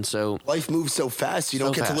 and so... Life moves so fast, you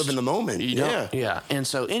don't get to live in the moment. Yeah. And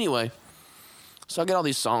so anyway, I get all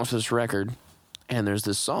these songs for this record, and there's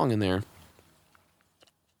this song in there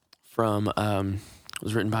from... it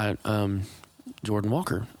was written by Jordan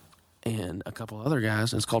Walker and a couple other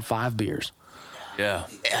guys, and it's called 5 Beers. Yeah.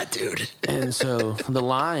 Yeah, dude. And so the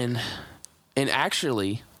line, and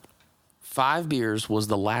actually, 5 Beers was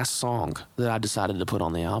the last song that I decided to put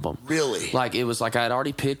on the album. Really? Like, it was like I had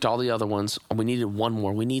already picked all the other ones. We needed one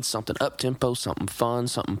more. We need something up-tempo, something fun,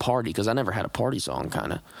 something party, because I never had a party song,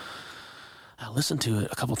 kind of. I listened to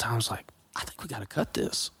it a couple times, like, I think we got to cut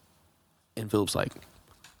this. And Philip's like,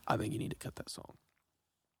 I think you need to cut that song.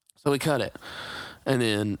 So we cut it. And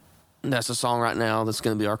then that's a song right now that's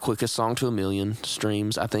going to be our quickest song to 1 million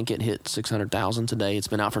streams. I think it hit 600,000 today. It's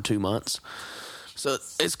been out for 2 months. So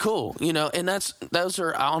it's cool, you know, and those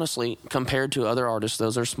are honestly, compared to other artists,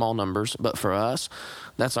 those are small numbers. But for us,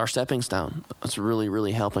 that's our stepping stone. It's really,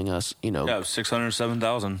 really helping us, you know. Yeah,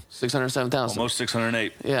 607,000. 607,000. Almost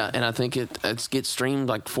 608. Yeah, and I think it gets streamed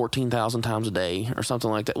like 14,000 times a day or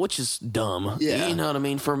something like that, which is dumb. Yeah. You know what I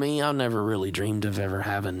mean? For me, I've never really dreamed of ever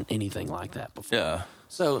having anything like that before. Yeah.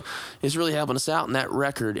 So it's really helping us out. And that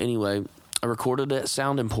record, anyway, I recorded it at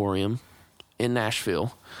Sound Emporium in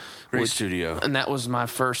Nashville. Great studio. And that was my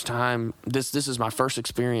first time. This is my first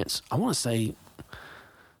experience. I want to say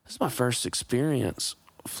this is my first experience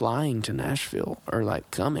flying to Nashville or like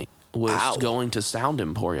coming. Was going to Sound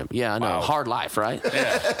Emporium. Yeah, I know. Wow. Hard life, right?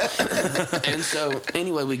 Yeah. And so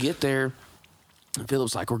anyway, we get there. And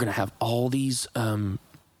Philip's like, we're going to have all these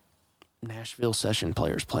Nashville session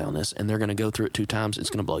players play on this, and they're going to go through it 2 times. It's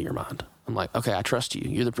going to blow your mind. I'm like, okay, I trust you.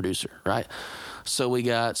 You're the producer, right? So we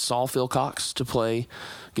got Saul Philcox to play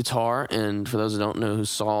guitar, and for those that don't know who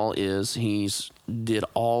Saul is, he's did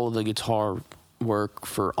all of the guitar work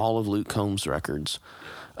for all of Luke Combs' records.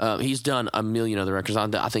 He's done a million other records.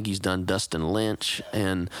 I think he's done Dustin Lynch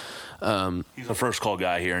and he's a first call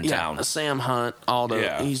guy here in town. Sam Hunt.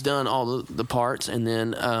 He's done all the parts, and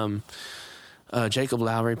then Jacob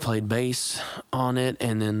Lowry played bass on it,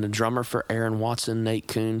 and then the drummer for Aaron Watson, Nate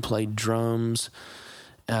Kuhn, played drums.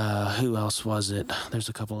 Who else was it? There's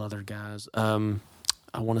a couple other guys.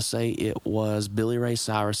 I want to say it was Billy Ray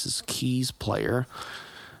Cyrus's keys player.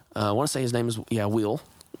 I want to say his name is Will,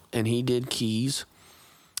 and he did keys.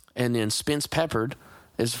 And then Spence Peppard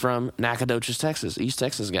is from Nacogdoches, Texas, East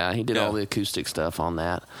Texas guy. He did all the acoustic stuff on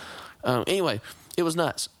that. Anyway, it was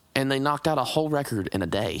nuts, and they knocked out a whole record in a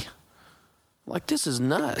day. Like, this is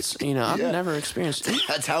nuts. You know, I've never experienced it.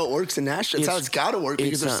 That's how it works in Nashville. That's how it's got to work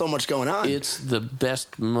because there's so much going on. It's the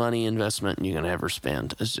best money investment you can ever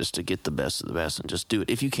spend is just to get the best of the best and just do it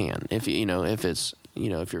if you can. If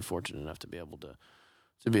you're fortunate enough to be able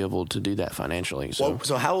to do that financially. So,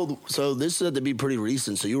 so how old? So this had to be pretty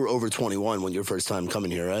recent. So you were over 21 when your first time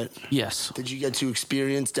coming here, right? Yes. Did you get to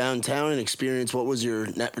experience downtown and experience what was your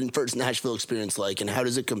first Nashville experience like, and how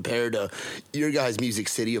does it compare to your guys' music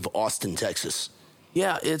city of Austin, Texas?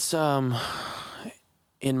 Yeah, it's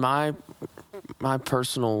in my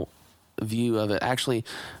personal view of it. Actually,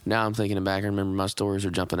 now I'm thinking back. I remember my stories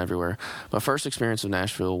are jumping everywhere. My first experience of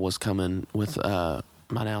Nashville was coming with my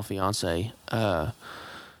now fiance.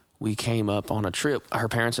 We came up on a trip. Her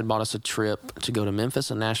parents had bought us a trip to go to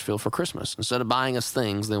Memphis and Nashville for Christmas. Instead of buying us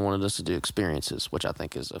things, they wanted us to do experiences, which I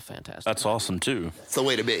think is a fantastic. That's awesome too. It's the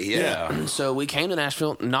way to be. Yeah. So we came to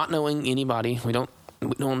Nashville not knowing anybody. We don't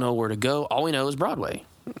know where to go. All we know is Broadway.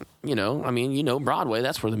 You know, Broadway.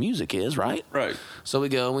 That's where the music is, right? Right. So we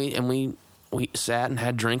go and we sat and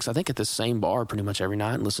had drinks. I think at the same bar pretty much every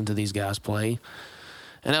night and listened to these guys play.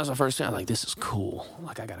 And that was my first time. I'm like, this is cool.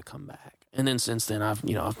 Like, I got to come back. And then since then, I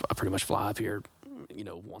pretty much fly up here,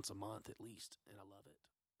 once a month at least, and I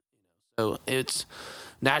love it. So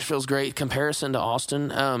Nashville's great comparison to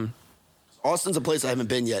Austin. Austin's a place I haven't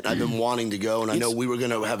been yet. I've been wanting to go, and I know we were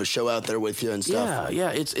going to have a show out there with you and stuff.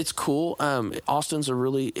 Yeah, it's cool. Austin's a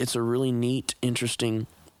really neat, interesting.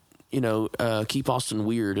 Keep Austin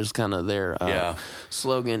weird is kind of their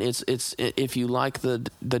slogan. It's if you like the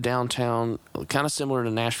downtown, kind of similar to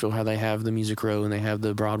Nashville, how they have the Music Row and they have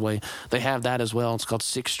the Broadway. They have that as well. It's called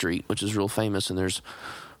 6th Street, which is real famous, and there's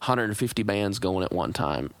 150 bands going at one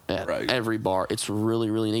time at every bar. It's really,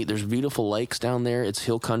 really neat. There's beautiful lakes down there. It's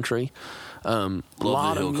hill country. A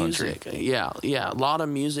lot of music. Yeah, a lot of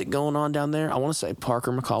music going on down there. I want to say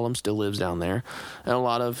Parker McCollum still lives down there, and a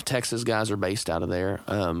lot of Texas guys are based out of there.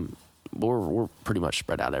 We're pretty much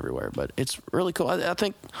spread out everywhere, but it's really cool. I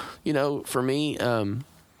think, for me,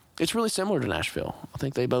 it's really similar to Nashville. I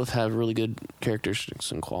think they both have really good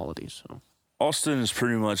characteristics and qualities. So. Austin is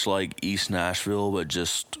pretty much like East Nashville, but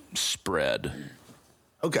just spread.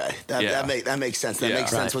 Okay, that makes sense. That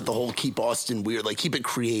makes sense with the whole keep Austin weird, like keep it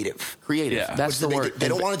creative. Creative, that's the word. They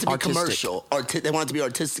don't want it to be artistic. Commercial. They want it to be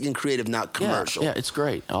artistic and creative, not commercial. Yeah, it's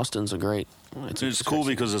great. Austin's a great. It's cool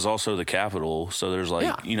because it's also the capital, so there's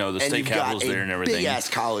like the state capital's there and everything. Big ass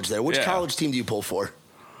college there. Which college team do you pull for,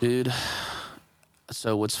 dude?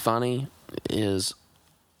 So what's funny is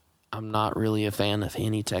I'm not really a fan of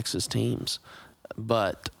any Texas teams,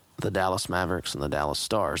 but the Dallas Mavericks and the Dallas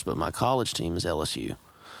Stars. But my college team is LSU.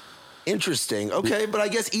 Interesting. Okay, but I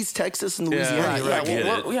guess East Texas and Louisiana.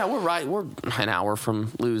 We're right. We're an hour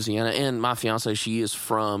from Louisiana, and my fiance, she is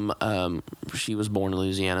from. She was born in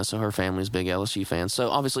Louisiana, so her family's big LSU fans. So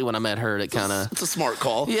obviously, when I met her, it kind of it's a smart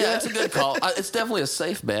call. Yeah, it's a good call. It's definitely a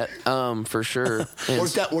safe bet, for sure.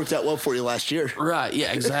 Worked out well for you last year. Right.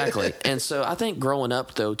 Yeah. Exactly. And so I think growing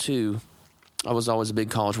up though too, I was always a big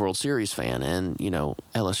College World Series fan, and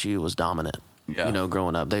LSU was dominant. Yeah.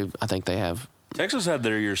 Growing up, I think they have. Texas had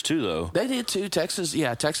their years too, though. They did too. Texas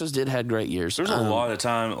did had great years. There's a lot of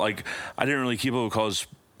time. Like I didn't really keep up with college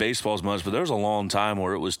baseball as much, but there was a long time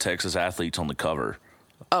where it was Texas athletes on the cover.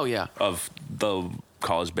 Oh yeah, of the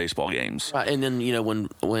college baseball games. Right, and then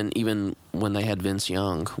when they had Vince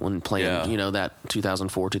Young when playing, that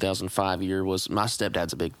 2004 2005 year was my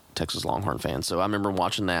stepdad's a big Texas Longhorn fan, so I remember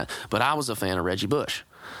watching that. But I was a fan of Reggie Bush,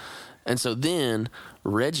 and so then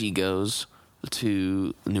Reggie goes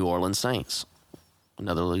to New Orleans Saints.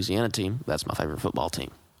 Another Louisiana team. That's my favorite football team.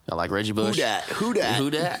 I like Reggie Bush. Who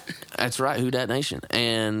dat? That's right. Who dat nation?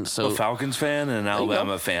 And so a Falcons fan and an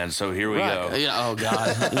Alabama fan. So here we go. Yeah. Oh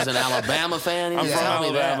God, he's an Alabama fan. I'm from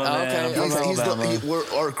Alabama.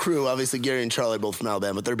 Okay. Our crew, obviously Gary and Charlie, are both from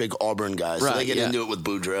Alabama, but they're big Auburn guys. So they get into it with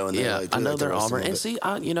Boudreaux. And I know they're Auburn. And see,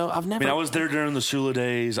 I've never. I was there during the Shula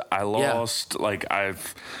days. I lost. I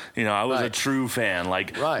was a true fan.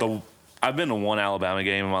 I've been to one Alabama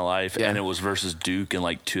game in my life, and it was versus Duke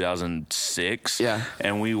in 2006. Yeah,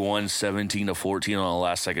 and we won 17-14 on a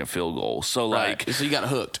last-second field goal. So so you got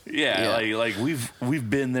hooked. Yeah. We've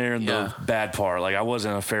been there in the bad part. I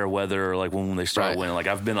wasn't a fair weather when they started winning.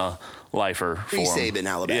 I've been a lifer for them. Saban,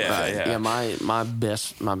 Alabama. Yeah.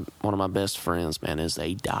 One of my best friends, man, is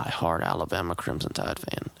a diehard Alabama Crimson Tide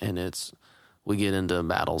fan, and we get into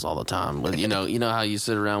battles all the time. With you know how you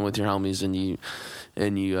sit around with your homies and you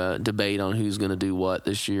debate on who's going to do what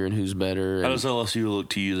this year and who's better. How does LSU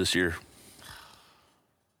look to you this year?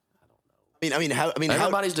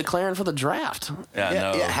 Everybody's declaring for the draft.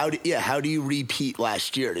 How do you repeat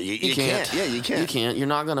last year? You can't. Yeah, you can't. You can't. You're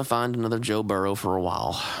not going to find another Joe Burrow for a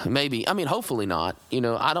while. Maybe. Hopefully not.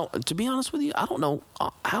 To be honest with you, I don't know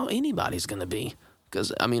how anybody's going to be.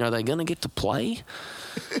 Because, are they going to get to play?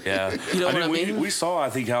 Yeah. We saw, I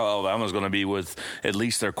think, how Alabama's going to be with at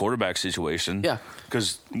least their quarterback situation. Yeah.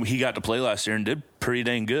 Because he got to play last year and did pretty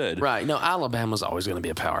dang good. Right. No, Alabama's always going to be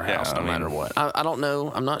a powerhouse no matter what. I don't know.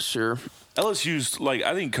 I'm not sure. LSU's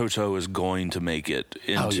I think Coach O is going to make it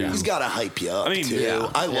into. He's got to hype you up. Too.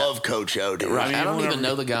 I love Coach O, dude. Right. I don't even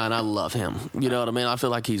know the guy, and I love him. You know what I mean? I feel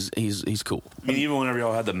like he's cool. Even whenever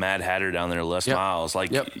y'all had the Mad Hatter down there, Les Miles,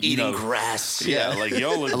 eating grass. Yeah,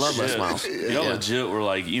 y'all legit. I love Les Miles. Y'all legit were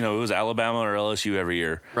it was Alabama or LSU every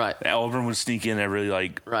year. Right. Auburn would sneak in every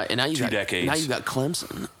right. And now 2 decades. Now you got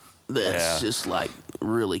Clemson. That's just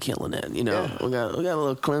really killing it. We got a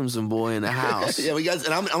little Clemson boy in the house. Yeah, we got.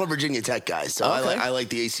 And I'm a Virginia Tech guy, so I like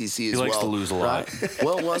the ACC as well. He likes to lose a lot. Right.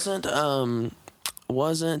 Well, wasn't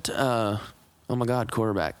oh my God,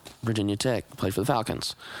 quarterback Virginia Tech played for the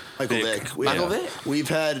Falcons. Michael Vick. Vick. We've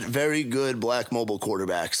had very good black mobile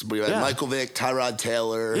quarterbacks. We had Michael Vick, Tyrod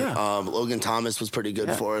Taylor, Logan Thomas was pretty good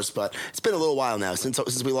for us, but it's been a little while now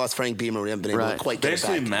since we lost Frank Beamer. We haven't been able to quite get it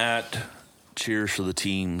back. Matt cheers for the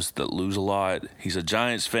teams that lose a lot. He's a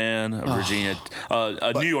Giants fan,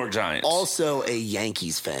 a New York Giants. Also a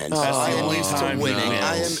Yankees fan. That's the only time winning.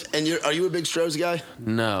 Are you a big Strohs guy?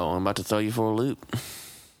 No, I'm about to throw you for a loop.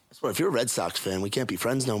 If you're a Red Sox fan, we can't be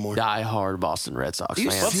friends no more. Die-hard Boston Red Sox fan.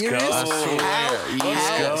 Let's go.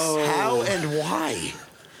 How and why?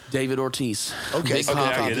 David Ortiz. Okay,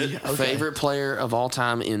 I get it. Favorite player of all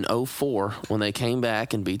time in 2004 when they came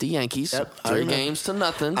back and beat the Yankees. 3 games to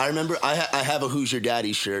nothing. I remember I have a Who's Your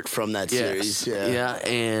Daddy shirt from that series. Yeah,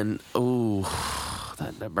 and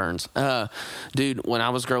that burns. Dude, when I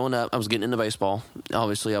was growing up, I was getting into baseball.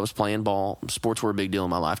 Obviously, I was playing ball. Sports were a big deal in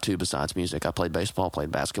my life, too, besides music. I played baseball,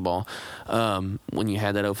 played basketball. When you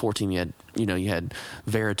had that 2004 team, you had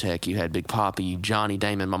Veritek, you had Big Papi, Johnny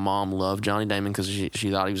Damon. My mom loved Johnny Damon because she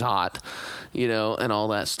thought he was hot, and all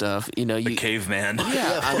that stuff. The caveman.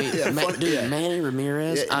 Yeah, Manny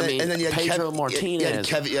Ramirez. And then you had Pedro Martinez.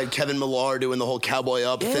 You had Kevin Millar doing the whole cowboy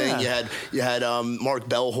up thing. You had Mark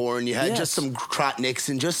Bellhorn. You had just some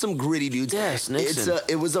Nixon, just some gritty dudes. Yes, Nixon.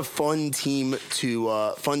 It was a fun team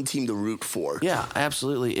to root for. Yeah,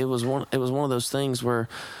 absolutely. It was one of those things where.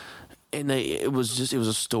 And it was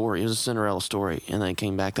a story. It was a Cinderella story, and they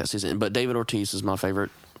came back that season. But David Ortiz is my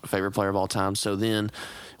favorite player of all time. So then,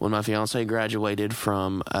 when my fiance graduated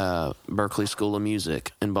from Berkeley School of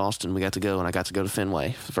Music in Boston, we got to go, and I got to go to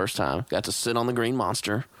Fenway for the first time. Got to sit on the Green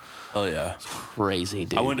Monster. Oh yeah, crazy,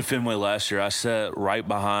 dude. I went to Fenway last year. I sat right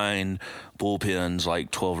behind bullpens,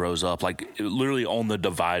 like 12 rows up, like literally on the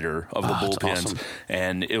divider of the bullpens. Awesome.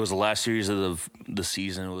 And it was the last series of the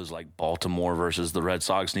season. It was like Baltimore versus the Red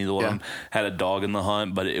Sox. Neither one of them had a dog in the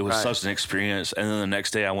hunt, but it was such an experience. And then the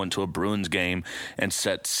next day I went to a Bruins game and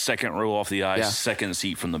sat second row off the ice, second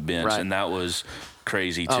seat from the bench. And that was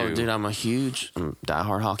crazy too. Oh, dude, I'm a huge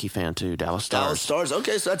diehard hockey fan too. Dallas Stars.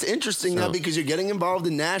 Okay, so that's interesting now because you're getting involved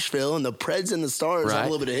in Nashville, and the Preds and the Stars have a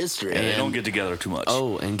little bit of history. And they don't get together too much.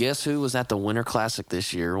 Oh, and guess who was at the Winter Classic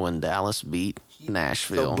this year when Dallas beat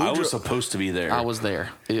Nashville? I was supposed to be there. I was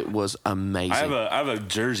there. It was amazing. I have a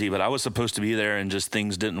jersey, but I was supposed to be there, and just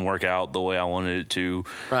things didn't work out the way I wanted it to.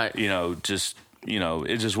 Right. It just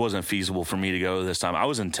wasn't feasible for me to go this time. I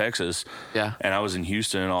was in Texas, and I was in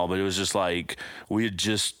Houston and all, but it was just like we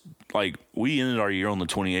ended our year on the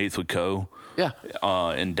 28th with Co.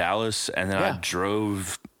 In Dallas, and then I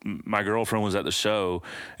drove. My girlfriend was at the show,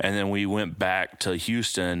 and then we went back to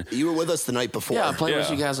Houston. You were with us the night before. Yeah, I played with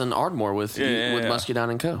you guys in Ardmore with Muscadine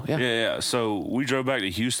and Co. Yeah. So we drove back to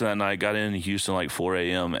Houston that night, got into Houston like 4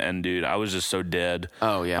 a.m., and, dude, I was just so dead.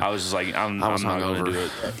 Oh, yeah. I was just like, I'm not going to do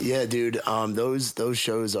it. Yeah, dude, those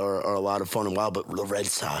shows are a lot of fun and wild, but the Red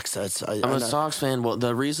Sox, I'm a Sox fan. Well,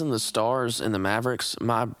 the reason the Stars and the Mavericks,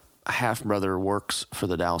 my half brother works for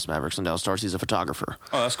the Dallas Mavericks and Dallas Stars. He's a photographer.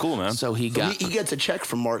 Oh, that's cool, man. So he gets a check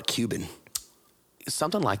from Mark Cuban.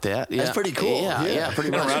 Something like that. Yeah. That's pretty cool. Yeah,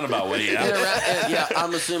 pretty much. In a roundabout way, yeah.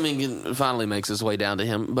 I'm assuming it finally makes its way down to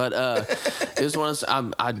him. But it was one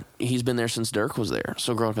of he's been there since Dirk was there.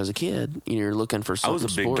 So growing up as a kid, you're looking for something. I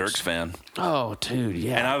was a big Dirks fan. Oh, dude,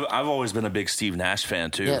 yeah. And I've always been a big Steve Nash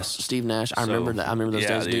fan too. Yes, Steve Nash. I remember that. I remember those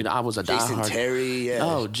days, dude. I was a Jason diehard. Terry. Yeah.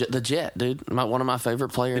 Oh, the Jet, dude. One of my favorite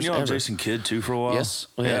players. And you ever. Jason Kidd too for a while. Yes,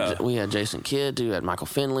 we had Jason Kidd. We had Michael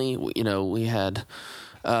Finley. We had.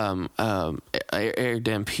 Eric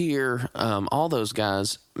Dampier, all those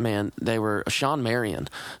guys, man, they were Sean Marion.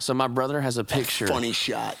 So my brother has a picture. Funny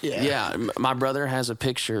shot, yeah. Yeah, my brother has a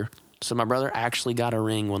picture. So my brother actually got a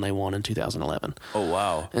ring when they won in 2011. Oh,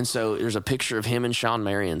 wow. And so there's a picture of him and Sean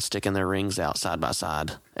Marion sticking their rings out side by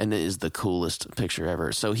side. And it is the coolest picture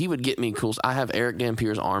ever. So he would get me cool. I have Eric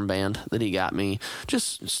Dampier's armband that he got me.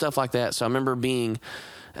 Just stuff like that. So I remember being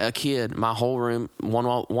a kid, my whole room, one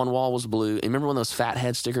wall was blue. And remember when those fat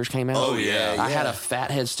head stickers came out? Oh, yeah. I had a fat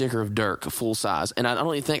head sticker of Dirk, full size. And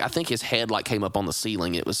I think his head came up on the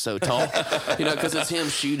ceiling. It was so tall, because it's him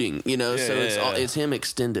shooting, so it's him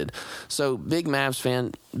extended. So big Mavs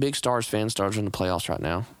fan, big Stars fan. Stars are in the playoffs right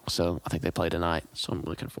now. So I think they play tonight. So I'm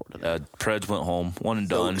looking forward to that. Preds went home, one and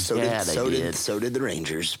done. So did the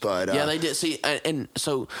Rangers. But yeah, they did. See, and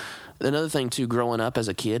so another thing too, growing up as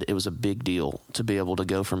a kid, it was a big deal to be able to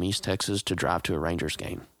go from East Texas to drive to a Rangers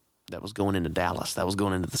game. That was going into Dallas. That was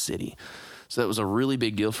going into the city. So that was a really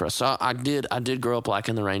big deal for us. So I did grow up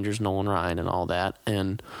liking the Rangers, Nolan Ryan and all that.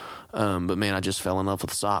 And but man, I just fell in love with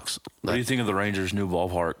the Sox. What do you think of the Rangers' new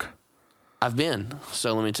ballpark? I've been.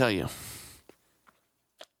 So let me tell you.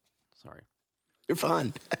 Sorry. You're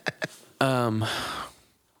fine. Let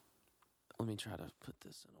me try to put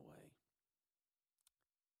this in a way.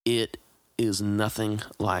 It is nothing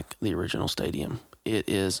like the original stadium. It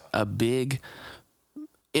is a big,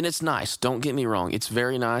 and it's nice. Don't get me wrong. It's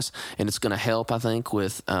very nice, and it's going to help, I think,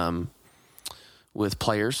 with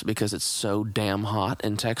players because it's so damn hot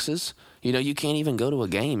in Texas. You can't even go to a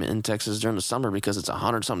game in Texas during the summer because it's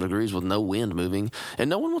 100-something degrees with no wind moving,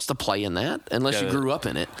 and no one wants to play in that unless you grew up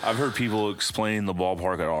in it. I've heard people explain the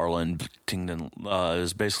ballpark at Arlington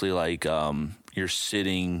is basically like you're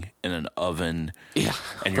sitting in an oven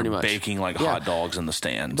and you're baking hot dogs in the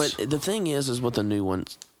stands. But the thing is with the new one,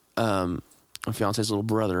 my fiance's little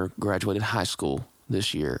brother graduated high school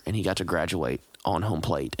this year, and he got to graduate on home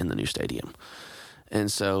plate in the new stadium.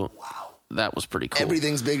 And so that was pretty cool.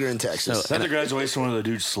 Everything's bigger in Texas. Is that the graduation where the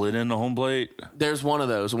dude slid in the home plate? There's one of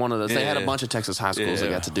those. They had a bunch of Texas high schools that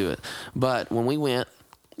got to do it. But when we went,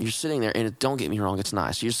 you're sitting there, and don't get me wrong, it's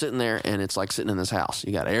nice. You're sitting there, and it's like sitting in this house.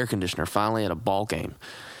 You got air conditioner finally at a ball game.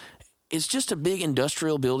 It's just a big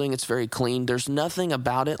industrial building. It's very clean. There's nothing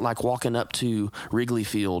about it like walking up to Wrigley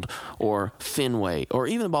Field or Fenway or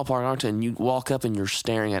even the ballpark in Arlington. You walk up, and you're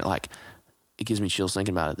staring at it like, it gives me chills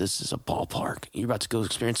thinking about it. This is a ballpark. You're about to go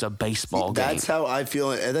experience a baseball game. That's how I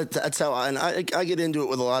feel. That's how I get into it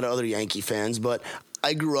with a lot of other Yankee fans, but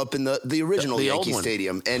I grew up in the original Yankee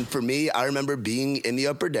Stadium. And for me, I remember being in the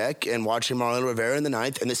upper deck and watching Marlon Rivera in the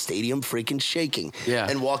ninth and the stadium freaking shaking. Yeah.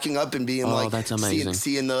 And walking up and being like, that's amazing.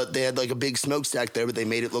 Seeing they had like a big smokestack there, but they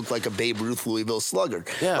made it look like a Babe Ruth Louisville Slugger.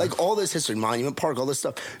 Yeah. Like all this history, Monument Park, all this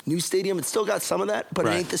stuff. New stadium, it's still got some of that, but it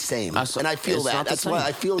ain't the same. And I feel that. That's why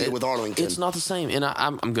I feel it with Arlington. It's not the same. And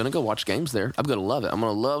I'm going to go watch games there. I'm going to love it. I'm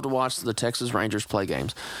going to love to watch the Texas Rangers play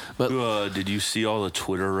games. But did you see all the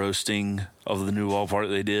Twitter roasting of the new ballpark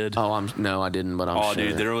they did? No, I didn't, but I'm sure.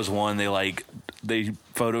 Dude, there was one, they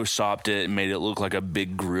photoshopped it and made it look like a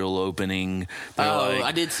big grill opening.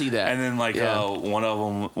 I did see that. And then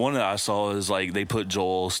one that I saw is like they put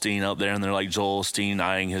Joel Osteen up there, and they're like Joel Osteen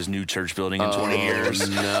eyeing his new church building in 20 years.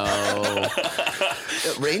 No.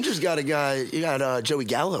 Rangers got a guy. You got Joey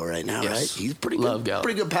Gallo right now, right? He's pretty good.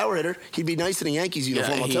 Pretty good power hitter. He'd be nice in a Yankees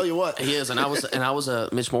uniform. I'll tell you what. He is, and I was a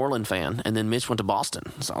Mitch Moreland fan, and then Mitch went to Boston,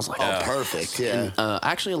 so I was like, perfect. Yeah. And,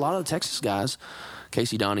 actually, a lot of the Texas guys,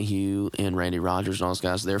 Casey Donahue and Randy Rogers and all those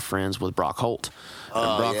guys, they're friends with Brock Holt.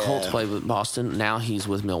 Brock Holt played with Boston. Now he's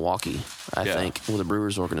with Milwaukee, I think, with the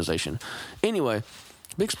Brewers organization. Anyway,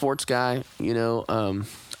 big sports guy,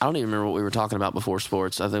 I don't even remember what we were talking about before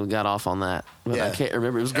sports. I think we got off on that. But I can't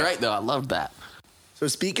remember. It was great, though. I loved that. So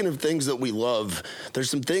speaking of things that we love, there's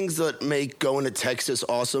some things that make going to Texas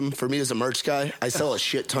awesome. For me as a merch guy, I sell a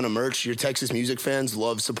shit ton of merch. Your Texas music fans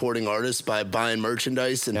love supporting artists by buying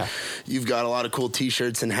merchandise, and you've got a lot of cool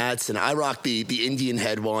T-shirts and hats. And I rock the Indian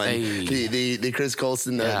head one, the Chris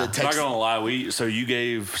Colston, the Texas. I'm not gonna lie, so you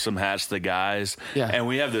gave some hats to the guys, and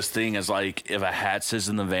we have this thing as like if a hat sits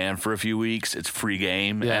in the van for a few weeks, it's free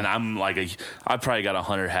game, and I'm like I probably got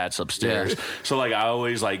 100 hats upstairs, so like I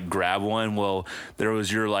always like grab one. Well, there was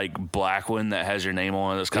your like black one that has your name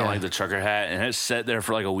on it. It's kind of like the trucker hat, and it's sat there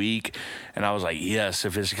for like a week. And I was like, yes,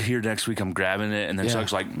 if it's here next week, I'm grabbing it. And then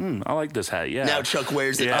Chuck's like, I like this hat. Yeah. Now Chuck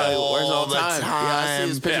wears it all the time. I see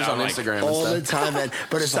his pictures on Instagram all the time, man.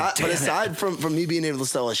 But aside from me being able to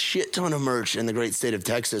sell a shit ton of merch in the great state of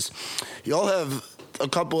Texas, y'all have a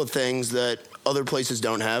couple of things that other places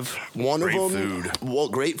don't have.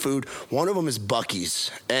 Great food. One of them is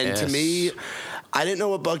Buc-ee's. And to me, I didn't know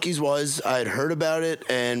what Buc-ee's was. I had heard about it,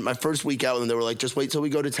 and my first week out with them, they were like, just wait till we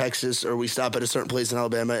go to Texas or we stop at a certain place in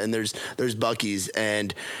Alabama, and there's Buc-ee's.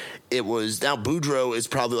 And it was, now Boudreaux is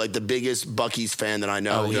probably like the biggest Buc-ee's fan that I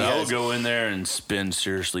know. I'll go in there and spend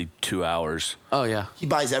seriously 2 hours. Oh, yeah. He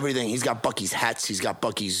buys everything. He's got Buc-ee's hats. He's got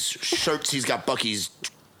Buc-ee's shirts. He's got Buc-ee's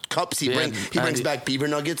cups. He brings back beaver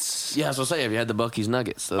nuggets. Yeah, I was going to say, have you had the Buc-ee's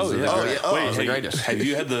nuggets? Those are the greatest. Have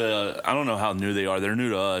you had I don't know how new they are. They're new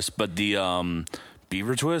to us, but the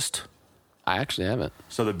Beaver Twist? I actually haven't.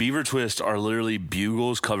 So the Beaver Twist are literally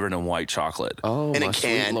bugles covered in white chocolate. Oh, in a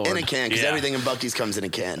can. In a can, because everything in Buc-ee's comes in a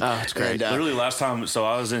can. Oh, it's great. And, literally last time, so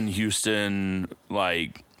I was in Houston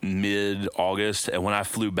like mid-August, and when I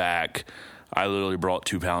flew back, I literally brought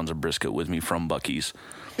 2 pounds of brisket with me from Buc-ee's.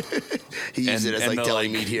 He used it as like deli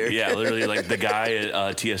meat here. Yeah, literally like the guy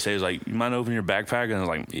at TSA was like, you mind opening your backpack? And I was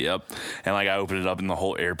like, yep. And like I opened it up in the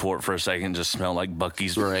whole airport for a second, just smelled like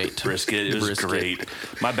Buc-ee's brisket. It was great.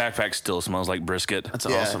 My backpack still smells like brisket. That's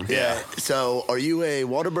awesome. Yeah. So are you a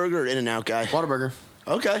Whataburger or In-N-Out guy? Whataburger.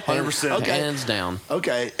 Okay. 100%. Okay. Hands down.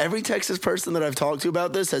 Okay. Every Texas person that I've talked to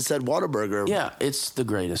about this has said Whataburger. Yeah, it's the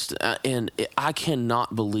greatest. I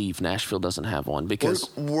cannot believe Nashville doesn't have one because...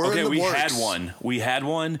 we had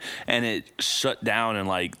one, and it shut down in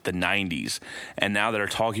like the 90s. And now they're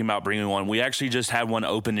talking about bringing one. We actually just had one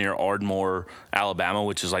open near Ardmore, Alabama,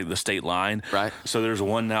 which is like the state line. Right. So there's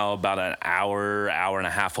one now about an hour and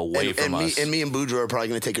a half away from us. Me and Boudreaux are probably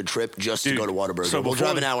going to take a trip just to go to Whataburger. So we'll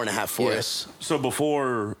drive an hour and a half for it.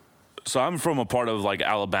 So I'm from a part of like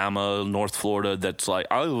Alabama, North Florida. That's like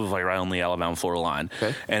I live like right on the Alabama-Florida line,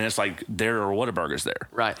 and it's like there are Whataburgers there.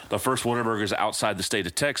 Right. The first Whataburgers outside the state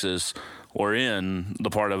of Texas or in the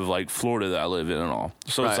part of like Florida that I live in and all.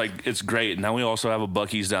 So it's like it's great. Now we also have a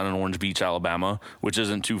Buc-ee's down in Orange Beach, Alabama, which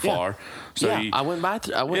isn't too far. So I went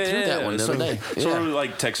through that one the other day. So we're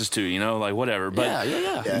like Texas too, like whatever. But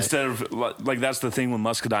instead of like that's the thing with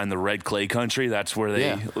Muscadine, the red clay country. That's where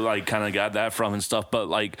they like kind of got that from and stuff. But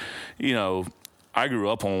like I grew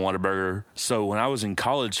up on Whataburger. So when I was in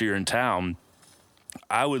college here in town,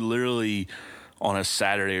 I would literally on a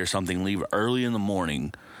Saturday or something leave early in the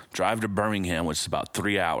morning, drive to Birmingham, which is about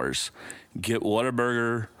 3 hours, get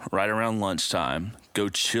Whataburger right around lunchtime, go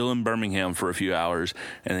chill in Birmingham for a few hours,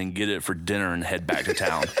 and then get it for dinner and head back to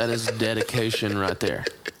town. That is dedication right there.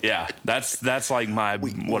 Yeah, that's like my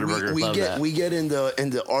Whataburger. We get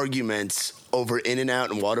into arguments over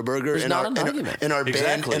In-N-Out and Whataburger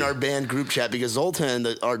in our band group chat because Zoltan,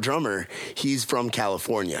 our drummer, he's from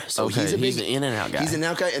California, so he's an In-N-Out guy. He's an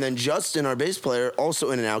In-N-Out guy, and then Justin, our bass player,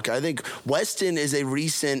 also In-N-Out guy. I think Weston is a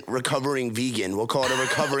recent recovering vegan. We'll call it a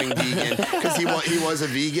recovering vegan because he was a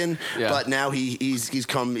vegan, but now he's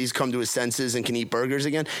come to his senses and can eat burgers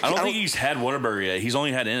again. I don't think he's had Whataburger yet. He's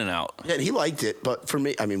only had In-N-Out. Yeah, he liked it, but for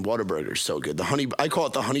me, I mean, Whataburger's so good. I call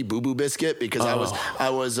it the honey boo boo biscuit because I had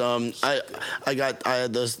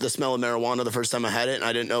the smell of marijuana the first time I had it, and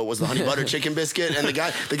I didn't know it was the honey butter chicken biscuit. And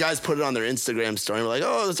the guys put it on their Instagram story. And we're like,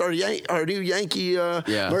 "Oh, it's our new Yankee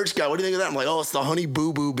merch guy. What do you think of that?" I'm like, "Oh, it's the honey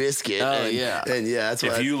boo boo biscuit." And that's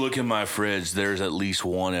what. If you look in my fridge, there's at least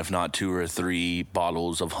one, if not two or three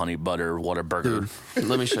bottles of honey butter Whataburger. Dude,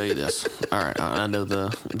 let me show you this. All right, I know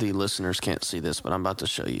the listeners can't see this, but I'm about to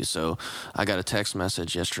show you. So I got a text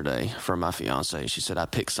message yesterday from my fiance. She said, "I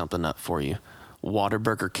picked something up for you."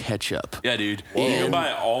 Whataburger ketchup. Yeah, dude. You can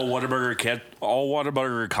buy all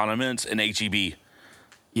Whataburger condiments in H-E-B.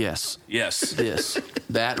 Yes. This.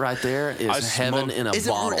 That right there is heaven in a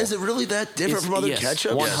bottle. Is it really that different from other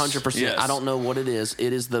ketchup? 100%. Yes. I don't know what it is.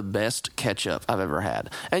 It is the best ketchup I've ever had.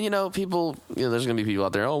 And, people, there's going to be people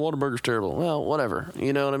out there, "Oh, Whataburger's terrible." Well, whatever.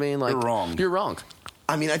 You know what I mean? Like, You're wrong.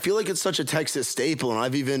 I mean, I feel like it's such a Texas staple, and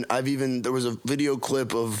I've even there was a video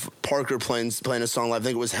clip of Parker playing a song live. I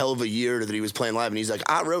think it was "Hell of a Year" that he was playing live, and he's like,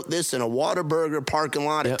 "I wrote this in a Whataburger parking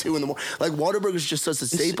lot at 2 a.m." Like Whataburger's just such a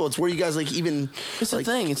staple. It's where you guys even. It's a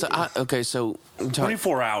thing. It's so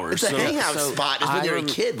 24 hours. It's a hangout spot. It's when you're a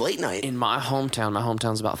kid, late night. In my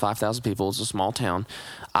hometown's about 5,000 people. It's a small town.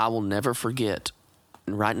 I will never forget.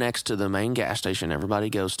 Right next to the main gas station everybody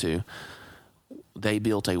goes to, they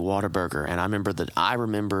built a Whataburger, and I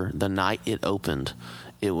remember the night it opened.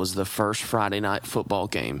 It was the first Friday night football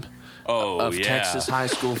game of Texas high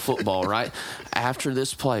school football, right? After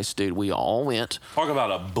this place, dude, we all went. Talk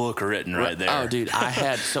about a book written right there. Oh, dude, I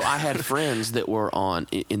had friends that were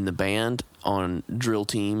in the band, on drill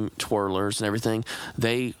team, twirlers and everything.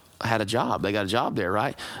 They had a job. They got a job there,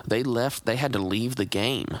 right? They had to leave the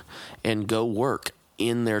game and go work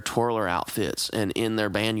in their twirler outfits and in their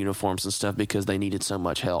band uniforms and stuff because they needed so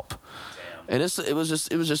much help. Damn. And it was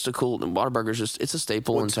just a cool. Whataburger's it's a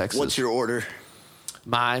staple in Texas. What's your order?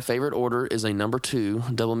 My favorite order is a number 2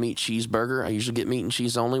 double meat cheeseburger. I usually get meat and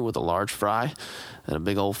cheese only with a large fry and a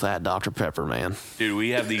big old fat Dr. Pepper, man. Dude, we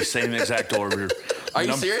have the same exact order. Are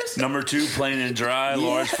you serious? Number 2, plain and dry,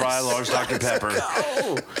 large fry, large Dr. Pepper.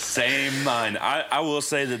 Same mine. I will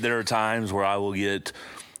say that there are times where I will get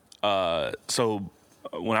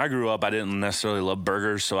when I grew up, I didn't necessarily love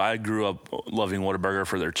burgers, so I grew up loving Whataburger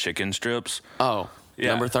for their chicken strips. Oh, yeah.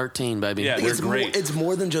 Number 13, baby. Yeah, they're great. It's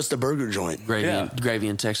more than just a burger joint. Gravy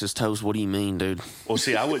and Texas toast. What do you mean, dude? Well,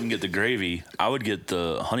 see, I wouldn't get the gravy. I would get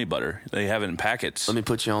the honey butter. They have it in packets. Let me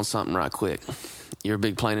put you on something right quick. You're a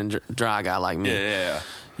big plain and dry guy like me. Yeah.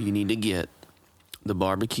 You need to get the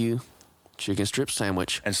barbecue chicken strip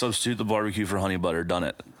sandwich. And substitute the barbecue for honey butter. Done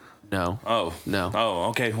it. No. Oh. No. Oh,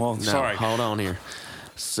 okay. Well, no, sorry. Hold on here.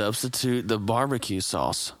 Substitute the barbecue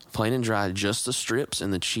sauce, plain and dry, just the strips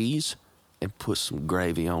and the cheese, and put some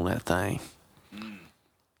gravy on that thing.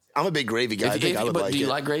 I'm a big gravy guy. Do you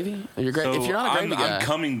like gravy? If you're not a gravy guy, I'm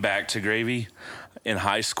coming back to gravy. In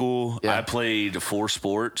high school, I played 4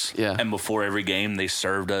 sports, and before every game, they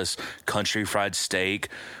served us country fried steak,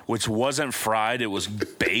 which wasn't fried; it was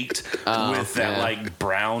baked with that like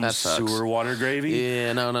brown sewer water gravy.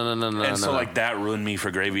 Yeah, no. And so like that ruined me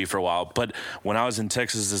for gravy for a while. But when I was in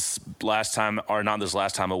Texas this last time, or not this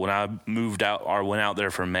last time, but when I moved out or went out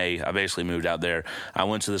there for May, I basically moved out there. I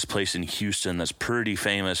went to this place in Houston that's pretty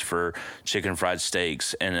famous for chicken fried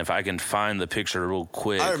steaks, and if I can find the picture real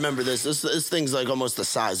quick, I remember this. This thing's like almost the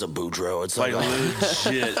size of Boudreaux. It's like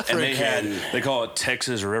legit. And they call it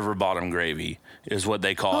Texas River Bottom gravy is what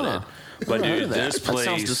they called it. But dude, this place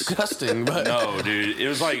sounds disgusting. But no, dude, it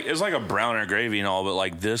was like a browner gravy and all, but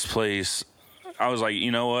like this place, I was like,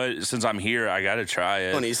 you know what? Since I'm here, I got to try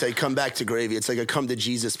it. Funny you say come back to gravy. It's like a come to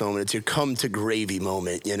Jesus moment. It's your come to gravy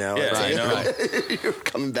moment, you know? Yeah, right, right. You're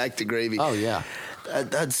coming back to gravy. Oh, yeah.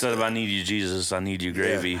 Instead of I need you, Jesus, I need you,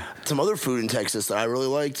 gravy. Yeah. Some other food in Texas that I really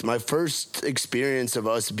liked. My first experience of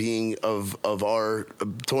us being of our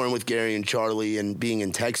touring with Gary and Charlie and being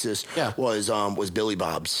in Texas was Billy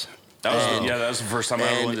Bob's. That was the first time I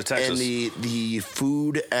ever went to Texas. And the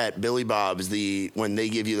food at Billy Bob's, when they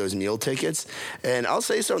give you those meal tickets, and I'll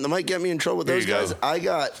say something that might get me in trouble with those guys. I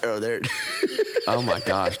got Oh my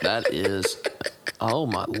gosh, that is. Oh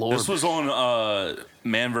my Lord! This was on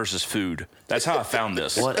Man vs. Food. That's how I found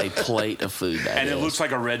this. What a plate of food that is. And it looks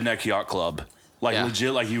like a redneck yacht club. Like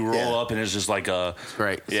legit, like you roll up and it's just like a...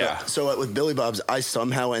 Great. Yeah. So with Billy Bob's, I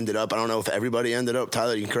somehow ended up, I don't know if everybody ended up,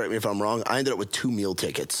 Tyler, you can correct me if I'm wrong, I ended up with 2 meal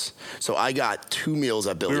tickets. So I got 2 meals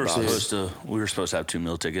at Billy Bob's. We were supposed to have 2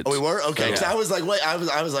 meal tickets. Oh, we were? Okay. Because Yeah. I was like, wait, I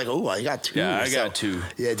was like, oh, I got 2. Yeah, I got 2.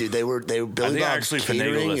 Yeah, dude, they were Billy I Bob's actually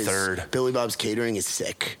catering finagled a third. Billy Bob's catering is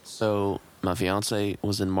sick. So my fiance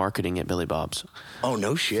was in marketing at Billy Bob's. Oh,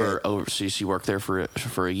 no shit. She worked there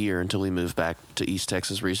for a year until we moved back to East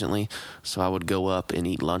Texas recently. So I would go up and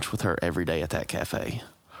eat lunch with her every day at that cafe.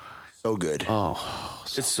 So good. Oh,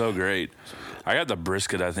 it's so great. I got the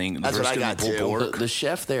brisket, I think. That's what I got, too. The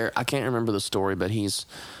chef there, I can't remember the story, but he's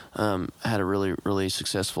had a really, really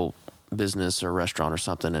successful business or restaurant or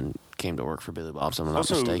something and came to work for Billy Bob's, if I'm not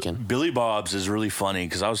mistaken. Billy Bob's is really funny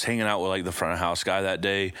because I was hanging out with like the front of house guy that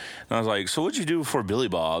day, and I was like, so what'd you do before Billy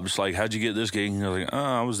Bob's? Like, how'd you get this gig? And he was like,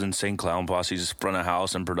 I was in St. Clown Posse's front of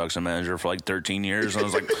house and production manager for like 13 years. And I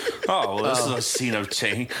was like, oh, well, this is a scene of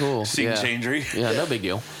change. Cool. Scene changery. Yeah, no big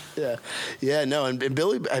deal. Yeah, no, and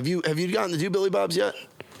Billy, have you gotten to do Billy Bob's yet?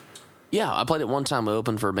 Yeah, I played it one time. I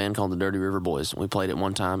opened for a band called the Dirty River Boys. We played it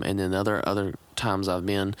one time, and then other times I've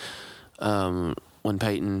been, when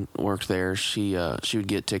Peyton worked there, she would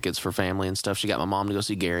get tickets for family and stuff. She got my mom to go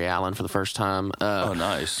see Gary Allen for the first time. Oh,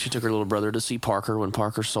 nice. She took her little brother to see Parker when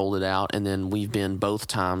Parker sold it out, and then we've been both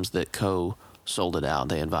times that Co sold it out.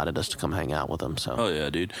 They invited us to come hang out with them. So, oh yeah,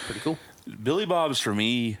 dude, pretty cool. Billy Bob's for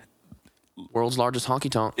me, world's largest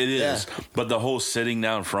honky tonk. It is, but the whole sitting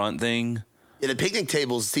down front thing. Yeah, the picnic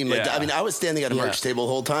tables seem like, I mean, I was standing at a merch table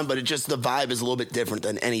the whole time, but the vibe is a little bit different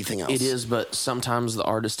than anything else. It is, but sometimes the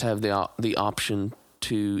artists have the option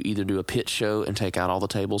to either do a pit show and take out all the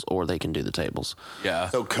tables, or they can do the tables. Yeah.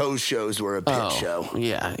 So Co's shows were a pit show.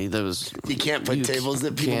 Yeah, those. You can't put tables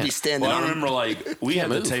that people be standing on. I remember, like, we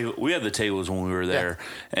had the tables when we were there,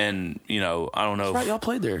 and I don't know. That's right, y'all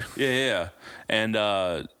played there. Yeah, and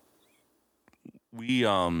we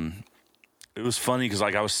it was funny because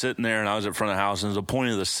like I was sitting there and I was at front of house, and there's a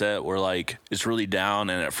point of the set where like it's really down,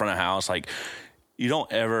 and at front of house, like you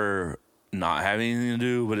don't ever not have anything to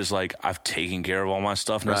do, but it's like I've taken care of all my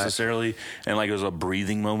stuff necessarily, and like it was a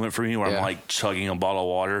breathing moment for me where I'm like chugging a bottle of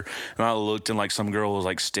water, and I looked and like some girl was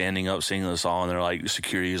like standing up singing the song, and they're like,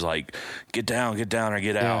 security's like, get down or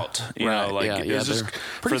get out, you know, like it's just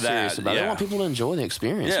pretty for serious that. about it. They want people to enjoy the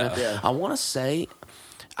experience. Yeah. I want to say,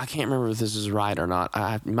 I can't remember if this is right or not.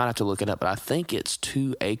 You might have to look it up, but I think it's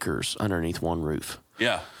 2 acres underneath one roof.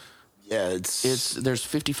 Yeah. Yeah, there's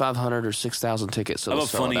 5,500 or 6,000 tickets. So I have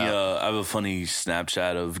a funny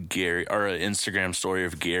Snapchat of Gary, or an Instagram story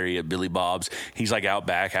of Gary at Billy Bob's. He's like out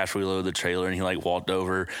back after we loaded the trailer, and he like walked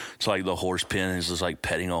over to like the horse pen and he's just like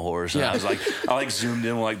petting a horse. And I was like, I like zoomed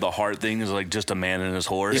in with like the heart thing is like just a man and his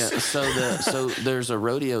horse. Yeah. So there's a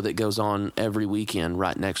rodeo that goes on every weekend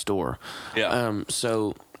right next door. Yeah.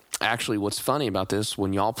 So actually, what's funny about this,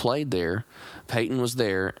 when y'all played there, Peyton was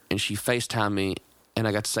there and she FaceTimed me. And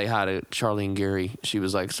I got to say hi to Charlie and Gary. She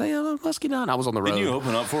was like, say hello, Muskie Don. I was on the road. Didn't you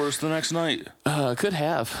open up for us the next night? Could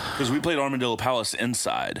have. Because we played Armadillo Palace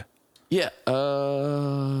inside. Yeah. I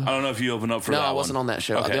don't know if you opened up for that one. No, I wasn't on that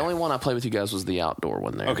show. Okay. The only one I played with you guys was the outdoor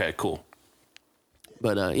one there. Okay, cool.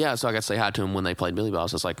 But, so I got to say hi to him when they played Billy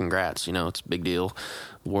Bob's. It's like, congrats. It's a big deal.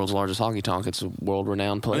 The world's largest honky tonk. It's a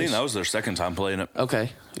world-renowned place. I think that was their second time playing it.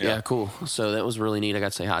 Okay. Yeah, cool. So that was really neat. I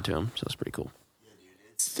got to say hi to him. So that's pretty cool.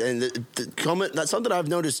 And the comment, that's something I've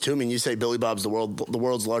noticed too. I mean, you say Billy Bob's the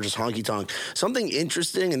world's largest honky tonk. Something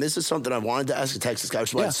interesting, and this is something I wanted to ask a Texas guy,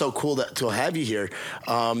 which is why it's so cool to have you here.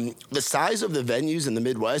 The size of the venues in the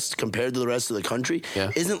Midwest compared to the rest of the country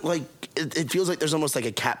isn't like, it feels like there's almost like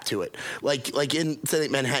a cap to it. Like in, say,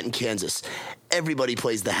 Manhattan, Kansas, everybody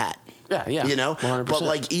plays the Hat. Yeah. 100%. But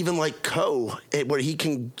like even like Co, where he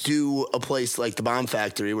can do a place like the Bomb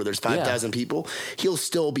Factory where there's 5,000 people, he'll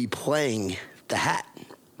still be playing the Hat.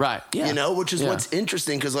 Right. Yeah. Which is what's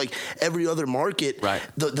interesting because like every other market,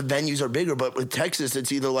 the venues are bigger, but with Texas,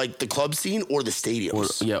 it's either like the club scene or the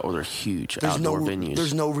stadiums. Or they're huge outdoor venues.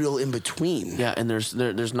 There's no real in between. Yeah, and there's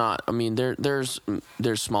not. I mean, there's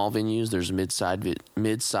small venues, there's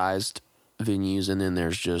mid-sized venues, and then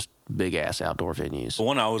there's just big ass outdoor venues. The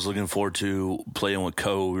one I was looking forward to playing with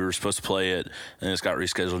Co, we were supposed to play it, and it's got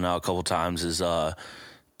rescheduled now a couple times. Is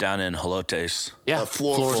down in Jolotes. Yeah,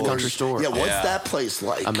 Flora's Country Store. Yeah, what's that place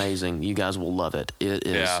like? Amazing. You guys will love it. It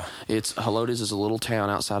is. Yeah. Jolotes is a little town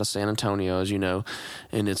outside of San Antonio, as you know,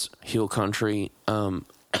 and it's hill country.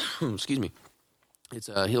 Excuse me. It's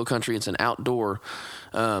hill country. It's an outdoor.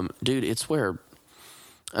 Dude, it's where,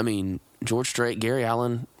 George Strait, Gary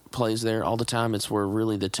Allen plays there all the time. It's where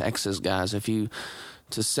really the Texas guys, to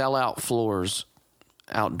sell out floors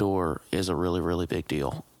outdoor is a really, really big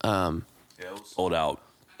deal. Sold out.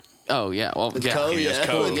 Oh yeah, well, With yeah, Co,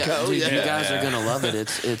 dude, you guys are gonna love it.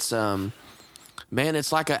 It's man,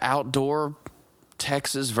 it's like an outdoor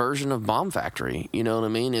Texas version of Bomb Factory. You know what I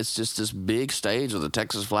mean? It's just this big stage with a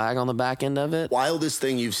Texas flag on the back end of it. Wildest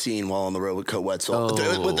thing you've seen while on the road with Co Wetzel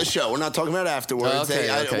with the show. We're not talking about afterwards. Okay,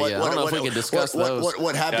 I don't know if we can discuss those.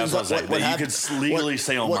 What happens? You could legally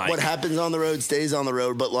say on mic. What happens on the road stays on the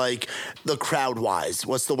road. But like the crowd wise,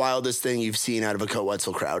 what's the wildest thing you've seen out of a Co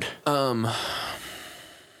Wetzel crowd? 2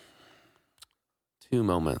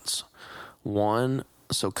 moments. One.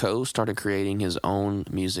 So Co started creating his own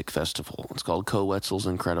music festival. It's called Co Wetzel's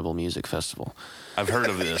Incredible Music Festival. I've heard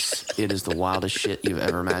of this. It is the wildest shit you've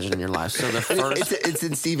ever imagined in your life. So the first, it's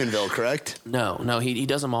in Stephenville, correct? No, he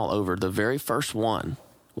does them all over. The very first one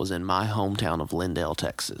was in my hometown of Lindale,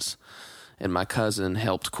 Texas, and my cousin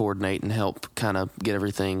helped coordinate and help kind of get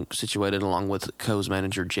everything situated along with Co's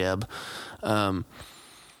manager Jeb.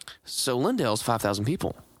 So Lindale's 5,000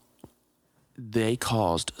 people. They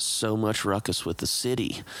caused so much ruckus with the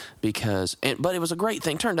city but it was a great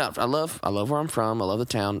thing. Turned out, I love where I'm from. I love the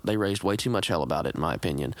town. They raised way too much hell about it, in my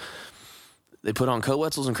opinion. They put on Co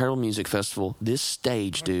Wetzel's Incredible Music Festival. This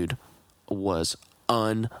stage, dude, was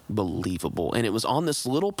unbelievable. And it was on this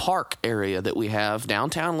little park area that we have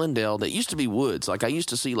downtown Lindale that used to be woods. Like I used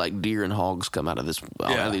to see like deer and hogs come out of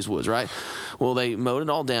these woods, right? Well, they mowed it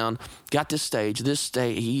all down, got this stage.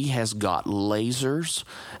 He has got lasers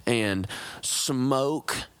and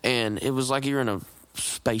smoke, and it was like you're in a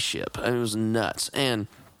spaceship. It was nuts. And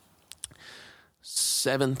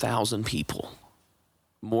 7,000 people.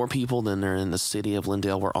 More people than there in the city of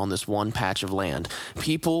Lindale were on this one patch of land.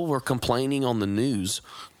 People were complaining on the news.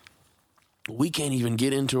 We can't even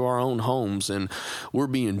get into our own homes, and we're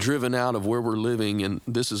being driven out of where we're living, and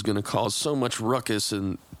this is going to cause so much ruckus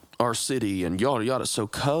in our city, and yada, yada. So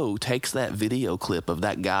Co takes that video clip of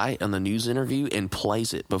that guy on the news interview and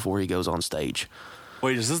plays it before he goes on stage.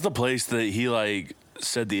 Wait, is this the place that he, like,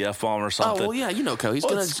 said the F-bomb or something? Oh, well, yeah, you know Co. He's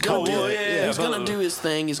going to do his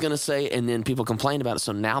thing. He's going to say, and then people complain about it.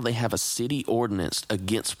 So now they have a city ordinance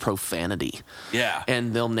against profanity. Yeah.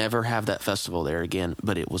 And they'll never have that festival there again.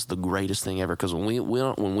 But it was the greatest thing ever because when we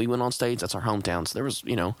went on stage, that's our hometown. So there was,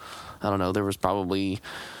 there was probably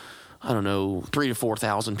 3,000 to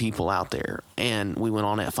 4,000 people out there, and we went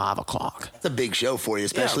on at 5:00. It's a big show for you,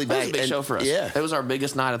 especially back. It was a big show for us. Yeah, it was our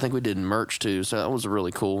biggest night. I think we did merch too, so that was a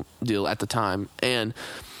really cool deal at the time. And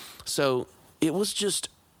so it was just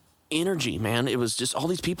energy, man. It was just all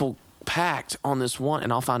these people packed on this one,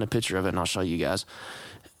 and I'll find a picture of it and I'll show you guys.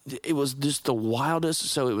 It was just the wildest.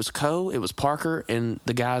 So it was Co, it was Parker, and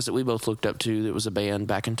the guys that we both looked up to. It was a band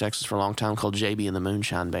back in Texas for a long time called JB and the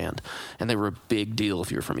Moonshine Band, and they were a big deal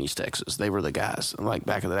if you're from East Texas. They were the guys. Like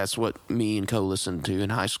back in that's what me and Co listened to in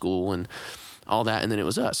high school and all that. And then it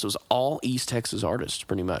was us. It was all East Texas artists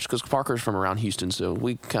pretty much because Parker's from around Houston, so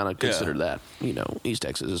we kind of considered that East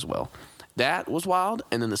Texas as well. That was wild.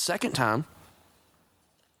 And then the second time,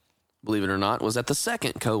 believe it or not, was at the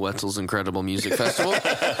second Co Wetzel's Incredible Music Festival.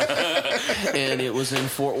 And it was in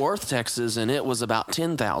Fort Worth, Texas, and it was about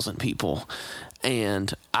 10,000 people.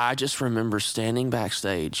 And I just remember standing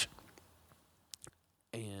backstage,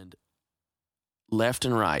 and left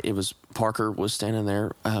and right, Parker was standing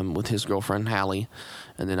there with his girlfriend, Hallie,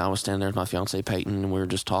 and then I was standing there with my fiance, Peyton, and we were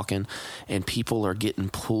just talking, and people are getting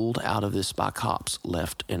pulled out of this by cops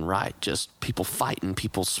left and right. Just people fighting,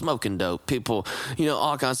 people smoking dope, people,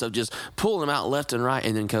 all kinds of stuff, just pulling them out left and right.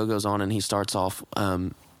 And then Co goes on and he starts off,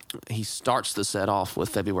 he starts the set off with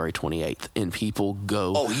February 28th, and people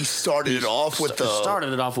go. Oh, he started it off with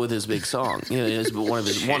his big song. It's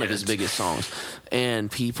one of his biggest songs,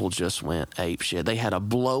 and people just went ape shit. They had a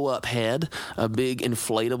blow up head, a big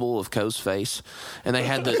inflatable of Co's face, and they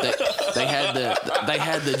had the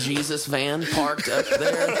Jesus van parked up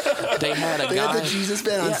there. They had the Jesus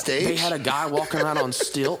van on stage. They had a guy walking around on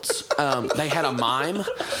stilts. They had a mime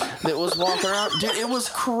that was walking around. Dude, it was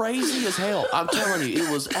crazy as hell. I'm telling you,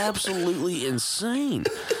 it was absolutely insane.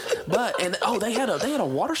 They had a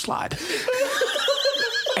water slide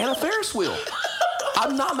and a Ferris wheel.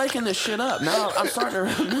 I'm not making this shit up. Now I'm starting to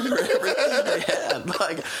remember everything they had.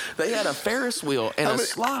 Like, they had a Ferris wheel and a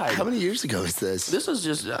slide. How many years ago is this? This was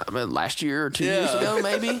just last year or 2 years ago,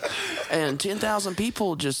 maybe. And 10,000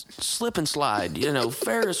 people just slip and slide.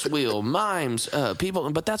 Ferris wheel, mimes, people.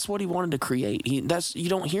 But that's what he wanted to create. You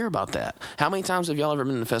don't hear about that. How many times have y'all ever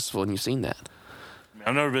been to a festival and you've seen that?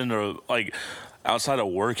 I've never been to, outside of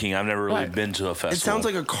working, I've never really been to a festival. It sounds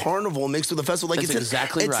like a carnival mixed with a festival. That's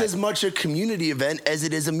exactly right. It's as much a community event as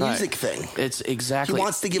it is a music thing. It's exactly. He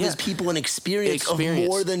wants to give his people an experience of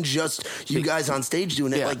more than just you guys on stage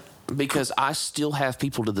doing it. because I still have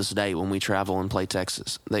people to this day when we travel and play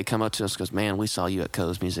Texas. They come up to us and goes, man, we saw you at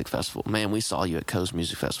Coe's Music Festival. Man, we saw you at Coe's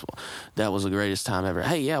Music Festival. That was the greatest time ever.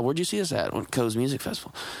 Hey, yeah, where'd you see us at? Coe's Music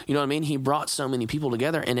Festival. You know what I mean? He brought so many people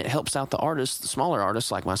together, and it helps out the artists, the smaller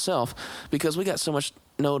artists like myself, because we got so much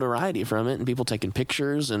notoriety from it and people taking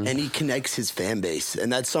pictures. And he connects his fan base.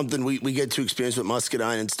 And that's something we get to experience with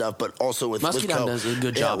Muscadine and stuff, but also with Muscadine does a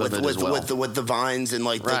good job of it as well. With the Vines and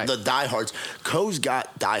like the diehards. Coe's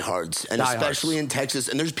got diehards, and especially in Texas.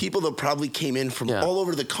 And there's people that probably came in from all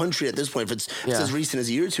over the country at this point, if it's as recent as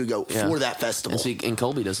a year or two ago, for that festival. And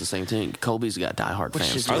Colby does the same thing. Colby's got diehard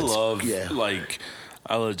fans.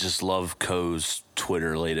 I just love Coe's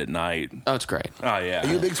Twitter late at night. Oh, it's great. Oh, yeah. Are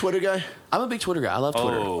you a big Twitter guy? I'm a big Twitter guy. I love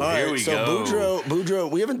Twitter. Oh, here we go. Boudreaux,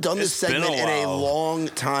 we haven't done this segment in a long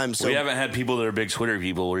time. So we haven't had people that are big Twitter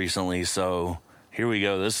people recently, so here we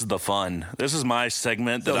go. This is the fun. This is my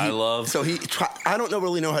segment that I love. So I don't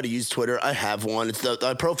really know how to use Twitter. I have one. It's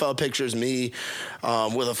the profile picture is me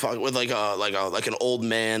with like an old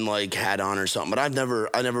man like hat on or something. But I never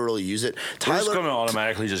really use it. We're just going to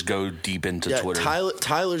automatically just go deep into Twitter.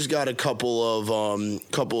 Tyler's got a couple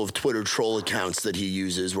of Twitter troll accounts that he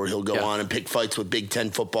uses where he'll go on and pick fights with Big Ten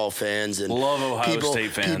football fans and love Ohio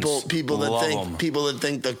State fans. People that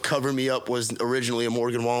think the Cover Me Up was originally a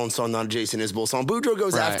Morgan Wallen song, not a Jason Isbell song. Boudreaux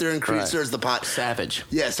goes after and stirs the pot. Savage.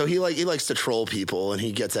 Yeah, so he likes to troll people and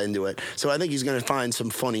he gets into it. So I think he's going to find some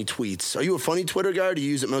funny tweets. Are you a funny Twitter guy, or do you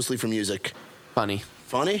use it mostly for music? Funny.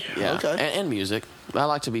 Funny? Yeah. Okay. And music. I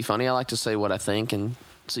like to be funny. I like to say what I think and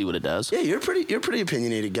see what it does. Yeah, you're a pretty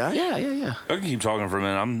opinionated guy. Yeah. I can keep talking for a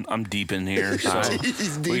minute. I'm deep in here, so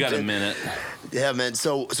we got a minute. Yeah, man.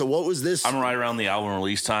 So what was this? I'm right around the album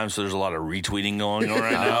release time, so there's a lot of retweeting going on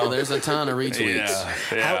right now. Oh, there's a ton of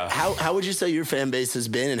retweets. Yeah. How would you say your fan base has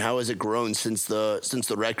been, and how has it grown since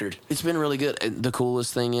the record? It's been really good. The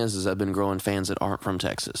coolest thing is I've been growing fans that aren't from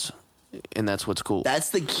Texas. And that's what's cool. That's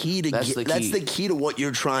the key to that's the key to what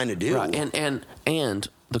you're trying to do. Right. And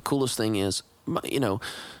the coolest thing is,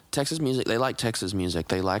 Texas music. They like Texas music.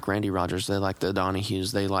 They like Randy Rogers. They like the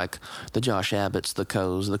Donahues. They like the Josh Abbotts, the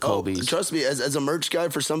Coes, the Colbys. Trust me, as a merch guy,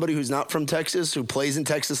 for somebody who's not from Texas, who plays in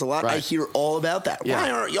Texas a lot, I hear all about that. Yeah.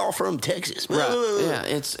 Why aren't y'all from Texas? Right. Yeah.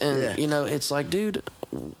 It's like, dude,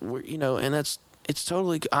 and it's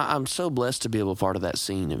totally. I'm so blessed to be able to be part of that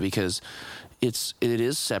scene because it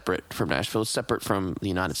is separate from Nashville. It's separate from the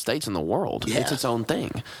United States and the world. Yeah. It's its own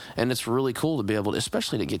thing. And it's really cool to be able to,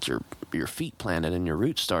 especially to get your feet planted and your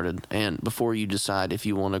roots started. And before you decide if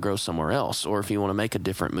you want to grow somewhere else or if you want to make a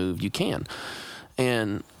different move, you can.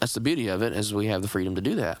 And that's the beauty of it, is we have the freedom to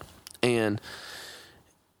do that. And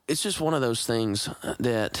it's just one of those things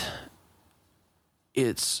that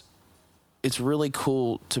it's really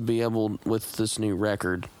cool to be able, with this new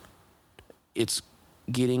record, it's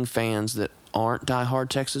getting fans that aren't diehard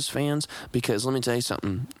Texas fans, because let me tell you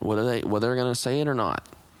something, whether they're going to say it or not,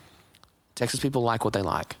 Texas people like what they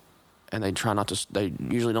like, and they try not to. They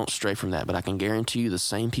usually don't stray from that. But I can guarantee you, the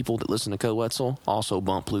same people that listen to Coe Wetzel also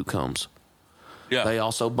bump Luke Combs. Yeah, they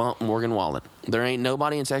also bump Morgan Wallen. There ain't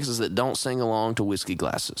nobody in Texas that don't sing along to Whiskey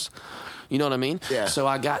Glasses. You know what I mean? Yeah. So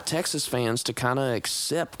I got Texas fans to kind of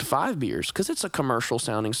accept 5 Beers because it's a commercial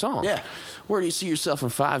sounding song. Yeah. Where do you see yourself in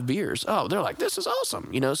 5 Beers? Oh, they're like, this is awesome.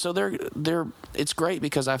 So it's great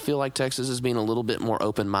because I feel like Texas is being a little bit more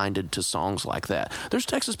open minded to songs like that. There's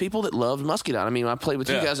Texas people that love Muscadine. I mean, I played with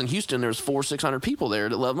you guys in Houston. There's 400-600 people there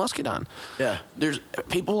that love Muscadine. Yeah. There's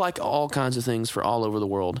people like all kinds of things for all over the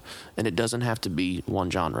world, and it doesn't have to be one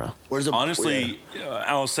genre. Honestly,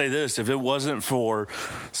 I'll say this: if it wasn't for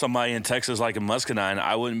somebody in Texas like a Muscadine,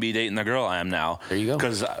 I wouldn't be dating the girl I am now. There you go.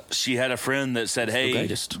 Because she had a friend that said,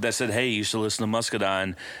 hey, you should listen to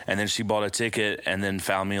Muscadine, and then she bought a ticket and then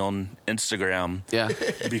found me on Instagram. Yeah.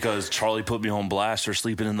 Because Charlie put me on blast for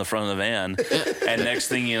sleeping in the front of the van. And next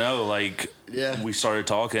thing you know, we started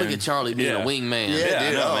talking. Look at Charlie being a wingman.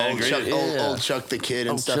 Yeah, dude. Old Chuck the Kid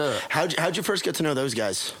and stuff. How'd you first get to know those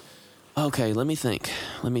guys? Okay, let me think.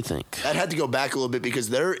 That had to go back a little bit because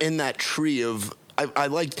they're in that tree of. I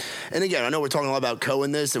liked, and again, I know we're talking a lot about Coe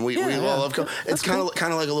in this, and we all love Coe. It's kind of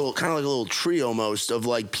like a little tree almost of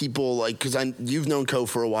like people because you've known Coe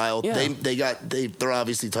for a while. Yeah. They're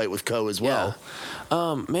obviously tight with Coe as well.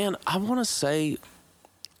 Yeah. Man, I want to say,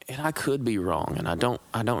 and I could be wrong, and I don't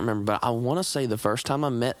remember, but I want to say the first time I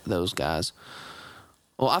met those guys.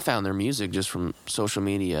 Well, I found their music just from social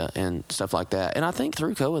media and stuff like that, and I think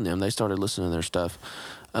through Coe and them, they started listening to their stuff.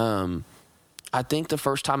 I think the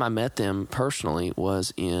first time I met them personally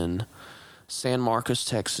was in San Marcos,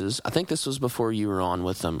 Texas. I think this was before you were on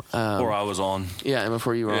with them. Before I was on. Yeah, and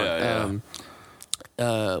before you were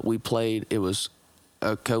on. We played, it was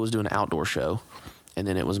Co was doing an outdoor show, and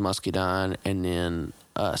then it was Muscadine, and then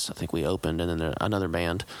us. I think we opened, and then another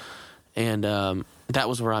band. And that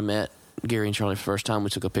was where I met Gary and Charlie for the first time. We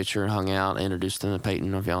took a picture and hung out, and introduced them to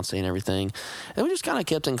Peyton, our fiance, and everything. And we just kind of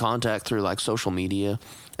kept in contact through like social media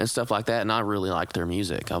and stuff like that. And I really liked their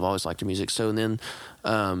music. I've always liked their music. So then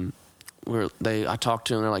I talked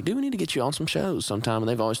to them. They're like, "Dude, we need to get you on some shows sometime." And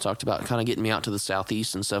they've always talked about kind of getting me out to the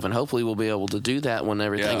Southeast and stuff. And hopefully we'll be able to do that when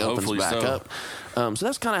everything opens back up. So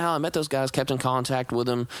that's kind of how I met those guys. Kept in contact with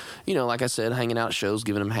them. You know, like I said, hanging out at shows,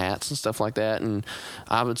 giving them hats and stuff like that. And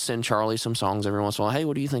I would send Charlie some songs every once in a while. "Hey,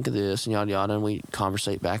 what do you think of this?" And yada yada. And we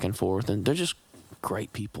conversate back and forth. And they're just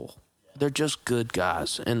great people. They're just good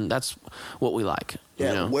guys, and that's what we like. Yeah.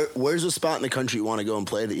 You know? Where's a spot in the country you want to go and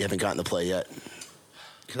play that you haven't gotten to play yet?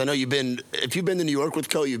 Because I know if you've been to New York with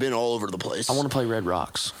Co, you've been all over the place. I want to play Red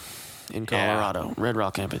Rocks in Colorado. Yeah. Red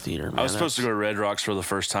Rock Amphitheater. Man, I was supposed to go to Red Rocks for the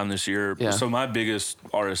first time this year. Yeah. So my biggest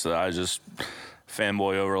artist that I just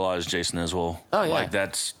fanboy over a lot is Jason Isbell. Oh, yeah. Like,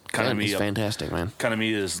 that's kind of me. He's fantastic, man. Kind of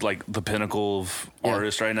me is like the pinnacle of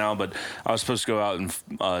artist right now. But I was supposed to go out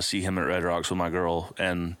and see him at Red Rocks with my girl,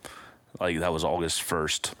 and like that was August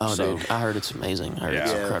 1st. Oh, so, dude, I heard it's amazing. I heard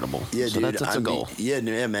it's incredible. Yeah, so dude, that's a goal. Yeah,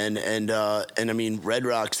 man, and I mean Red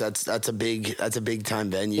Rocks. That's a big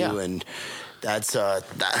time venue, and that's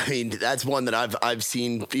that's one that I've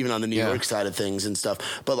seen even on the New York side of things and stuff.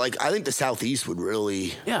 But like I think the Southeast would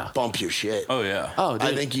really bump your shit. Oh yeah. Oh, dude.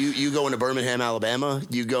 I think you go into Birmingham, Alabama.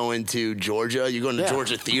 You go into Georgia. You go into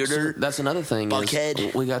Georgia Theater. So that's another thing.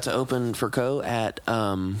 Buckhead. We got to open for Co at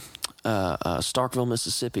Starkville,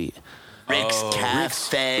 Mississippi. Rick's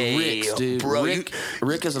Cafe. Rick's, dude. Bro,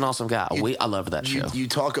 Rick is an awesome guy. I love that show. You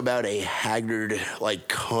talk about a haggard, like,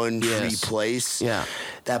 country place. Yeah.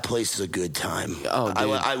 That place is a good time. Oh, dude.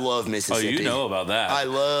 I love Mississippi. Oh, you know about that. I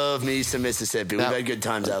love me some Mississippi. We've had good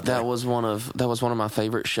times out there. That was one of my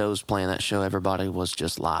favorite shows playing that show. Everybody was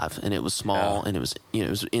just live, and it was small, and it was it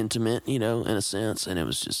was intimate, in a sense, and it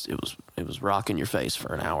was rocking your face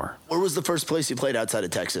for an hour. Where was the first place you played outside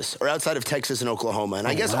of Texas? Or outside of Texas and Oklahoma? And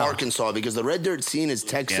I guess Arkansas, because the Red Dirt scene is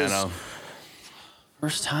Texas. Yeah,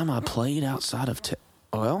 First time I played outside of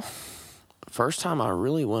first time I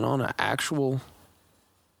really went on an actual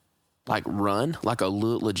run, like a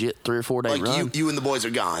legit 3 or 4 day run. Like you and the boys are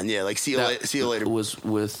gone. Yeah, like see you later.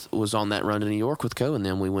 Was on that run to New York with Co, and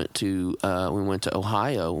then we went to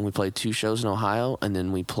Ohio, and we played 2 shows in Ohio, and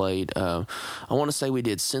then we played I want to say we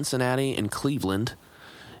did Cincinnati and Cleveland,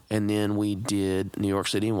 and then we did New York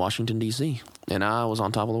City and Washington D.C. and I was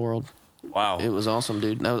on top of the world. Wow, it was awesome,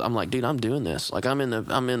 dude. I'm like, dude, I'm doing this. Like, I'm in a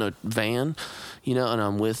van, and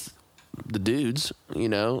I'm with the dudes,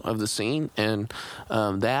 of the scene, and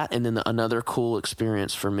that, and then another cool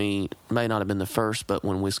experience for me may not have been the first, but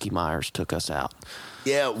when Whiskey Myers took us out.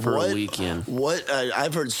 Yeah, for a weekend.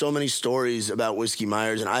 I've heard so many stories about Whiskey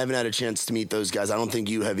Myers, and I haven't had a chance to meet those guys. I don't think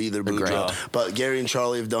you have either, Boudreaux. But Gary and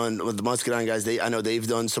Charlie have done with the Muscadine guys. I know they've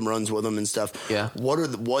done some runs with them and stuff. Yeah.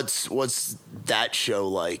 What's that show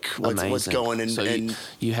like? What's going? And, so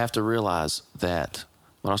you have to realize that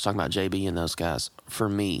when I was talking about JB and those guys, for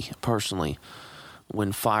me personally,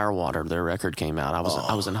 when Firewater, their record came out, I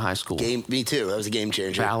was in high school. Me too. That was a game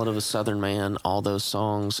changer. Ballad of a Southern Man, all those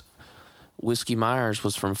songs. Whiskey Myers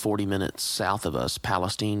was from 40 minutes south of us,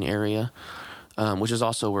 Palestine area, which is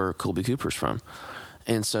also where Colby Cooper's from.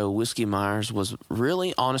 And so Whiskey Myers was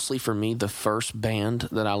really, honestly, for me, the first band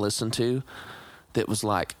that I listened to that was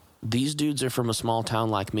like, these dudes are from a small town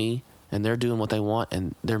like me, and they're doing what they want,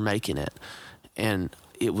 and they're making it. And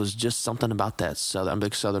it was just something about that Southern. I'm a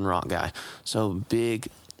big Southern rock guy. So big,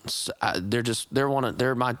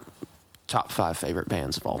 they're my top 5 favorite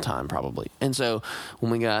bands of all time, probably. And so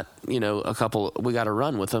when we got, we got a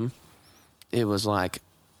run with them, it was like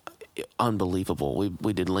unbelievable.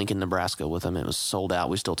 We did Lincoln, Nebraska with them. It was sold out.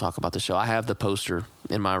 We still talk about the show. I have the poster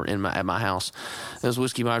at my house. It was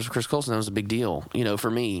Whiskey Myers with Chris Colston. That was a big deal, for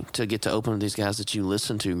me to get to open with these guys that you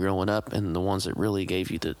listened to growing up, and the ones that really gave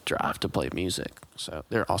you the drive to play music. So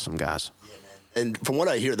they're awesome guys. Yeah, man. And from what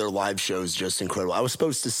I hear, their live show is just incredible. I was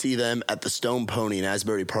supposed to see them at the Stone Pony in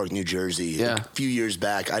Asbury Park, New Jersey, a few years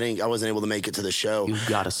back. I wasn't able to make it to the show. You've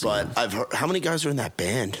got to see them. But I've heard, how many guys are in that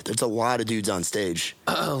band? There's a lot of dudes on stage.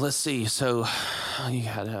 Let's see. So you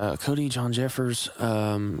had Cody, John Jeffers,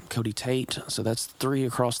 Cody Tate. So that's 3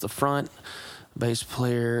 across the front. Bass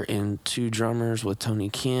player and 2 drummers with Tony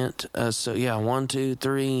Kent. 1, 2,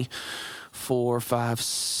 3, 4, 5,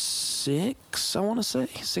 6. I want to say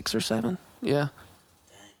 6 or 7. Yeah.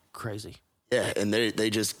 Crazy. Yeah, and they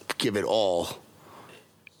just give it all.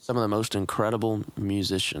 Some of the most incredible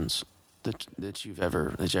musicians that you've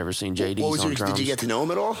ever seen. JD's on drums. Did you get to know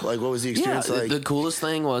him at all? Like, what was the experience like? The coolest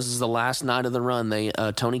thing was the last night of the run. They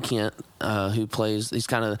Tony Kent, who plays, he's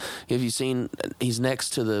kind of, have you seen? He's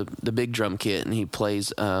next to the big drum kit, and he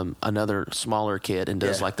plays another smaller kit and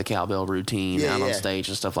does like the cowbell routine out on stage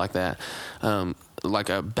and stuff like that. Like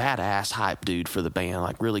a badass hype dude for the band.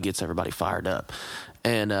 Like really gets everybody fired up.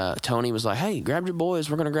 And Tony was like, hey, grab your boys.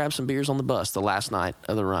 We're going to grab some beers on the bus the last night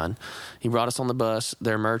of the run. He brought us on the bus.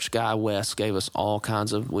 Their merch guy, Wes, gave us all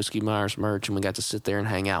kinds of Whiskey Myers merch, and we got to sit there and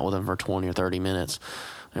hang out with him for 20 or 30 minutes.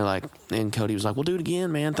 They're like, and Cody was like, we'll do it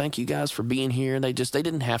again, man. Thank you guys for being here. They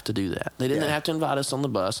didn't have to do that. They didn't have to invite us on the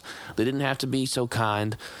bus. They didn't have to be so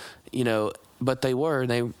kind, but they were.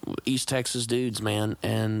 They East Texas dudes, man,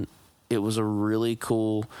 and it was a really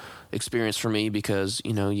cool experience for me because,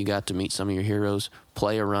 you got to meet some of your heroes,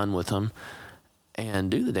 play a run with them, and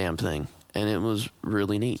do the damn thing. And it was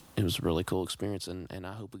really neat. It was a really cool experience, and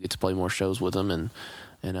I hope we get to play more shows with them, and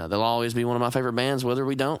they'll always be one of my favorite bands, whether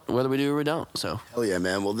we do or we don't. So hell yeah,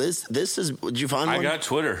 man. Well, this is. Did you find one? I got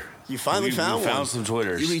Twitter. You finally found one. Found some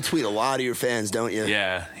Twitters. You retweet a lot of your fans, don't you?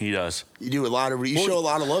 Yeah, he does. You do a lot of. You show a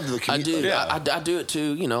lot of love to the community. I do. Yeah. I do it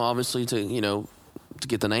too. Obviously to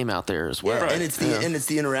get the name out there as well. Yeah, right. And it's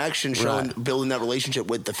the interaction showing, building that relationship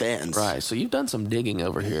with the fans. Right. So you've done some digging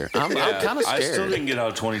over here. I'm kind of scared. I still didn't get out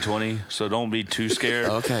of 2020, so don't be too scared.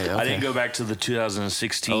 Okay. I didn't go back to the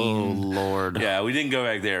 2016. Oh Lord. Yeah, we didn't go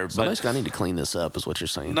back there. So basically, I need to clean this up, is what you're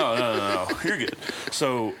saying. No. You're good.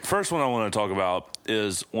 So first one I want to talk about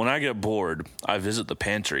is when I get bored, I visit the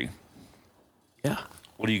pantry. Yeah.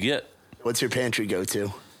 What do you get? What's your pantry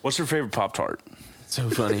go-to? What's your favorite Pop-Tart? So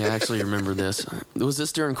funny. I actually remember this. Was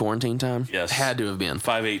this during quarantine time? Yes. Had to have been.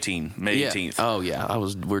 5/18, May 18th. Oh, yeah.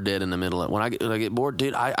 We're dead in the middle of it. When I get bored,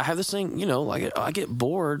 dude, I have this thing, I get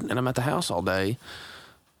bored and I'm at the house all day.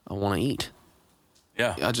 I want to eat.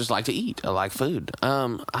 Yeah. I just like to eat. I like food.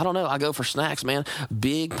 I don't know. I go for snacks, man.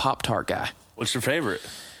 Big Pop-Tart guy. What's your favorite?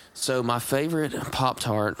 So my favorite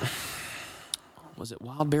Pop-Tart, was it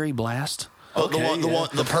Wild Berry Blast? Okay,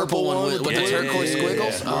 the purple one with the turquoise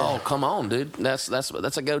squiggles. Yeah. Oh, come on, dude. That's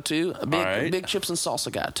a go-to. A big chips and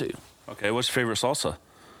salsa guy too. Okay, what's your favorite salsa?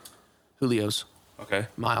 Julio's. Okay.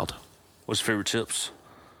 Mild. What's your favorite chips?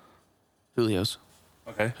 Julio's.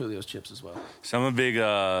 Okay. Julio's chips as well. So I'm a big,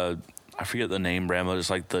 I forget the name brand, but it's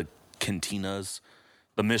like the Cantinas.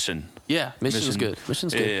 The Mission. Yeah, Mission's good.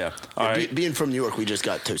 Mission's good. Yeah. All right. Being from New York, we just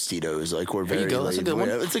got Tostitos. Like, we're very... There you go. That's a good one.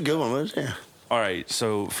 It's a good one. Yeah. All right,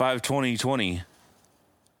 so 5/20/20,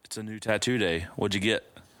 it's a new tattoo day. What'd you get?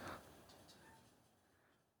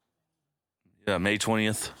 Yeah, May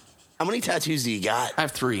 20th. How many tattoos do you got? I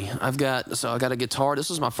have 3. I got a guitar. This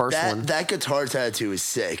was my first one. That guitar tattoo is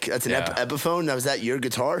sick. That's an Epiphone. Now, is that your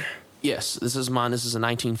guitar? Yes, this is mine. This is a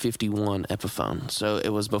 1951 Epiphone. So it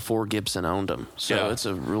was before Gibson owned them. So it's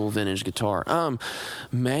a real vintage guitar.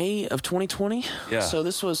 May of 2020. Yeah. So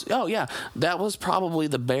this was, that was probably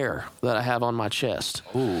the bear that I have on my chest.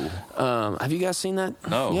 Ooh. Have you guys seen that?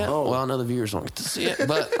 No. Yeah. Oh. Well, I know the viewers won't get to see it,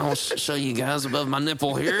 but I'll show you guys above my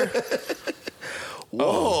nipple here. Whoa.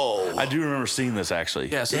 Oh, I do remember seeing this, actually.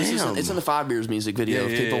 Yeah, so it's in the Five Beers music video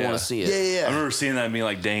if people want to see it. Yeah. I remember seeing that and being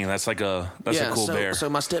like, dang, that's a cool bear. So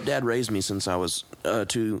my stepdad raised me since I was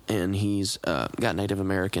 2, and he's got Native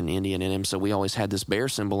American Indian in him, so we always had this bear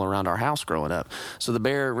symbol around our house growing up. So the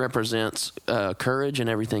bear represents courage and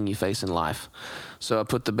everything you face in life. So I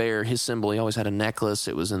put the bear, his symbol, he always had a necklace.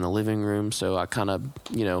 It was in the living room, so I kind of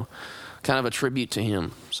a tribute to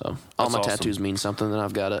him. So all my tattoos mean something. And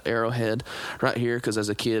I've got an arrowhead right here because as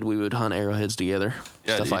a kid we would hunt arrowheads together,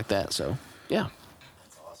 stuff like that. So yeah.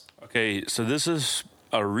 That's awesome. Okay, so this is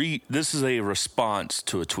a response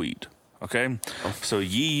to a tweet. Okay, so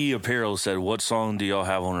Yee Apparel said, "What song do y'all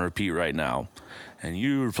have on repeat right now?" And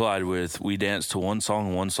you replied with, "We dance to one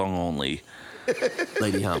song only."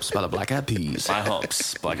 Lady Humps by the Black Eyed Peas. My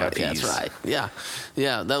Humps, Black Eyed Peas. That's right. Yeah.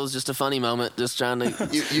 That was just a funny moment. Just trying to,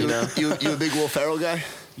 You a big Will Ferrell guy?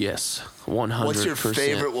 Yes, 100%. What's your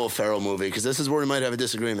favorite Will Ferrell movie? Because this is where we might have a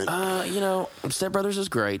disagreement. Step Brothers is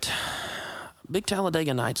great. Big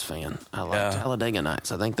Talladega Nights fan. I like Talladega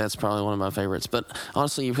Nights. I think that's probably one of my favorites. But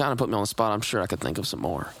honestly, you've kind of put me on the spot. I'm sure I could think of some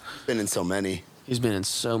more. Been in so many. He's been in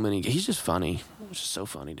so many. He's just funny. He's just so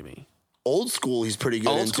funny to me. Old School, he's pretty good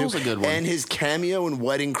Old into. School's a good one. And his cameo in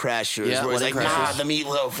Wedding Crashers, where he's like, Crashers. the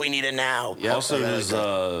meatloaf, we need it now. Yep. Also, his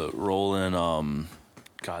role in,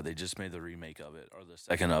 God, they just made the remake of it, or the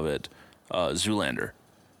second of it, Zoolander.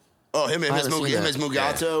 Oh, him as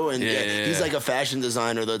Mugato, and he's like a fashion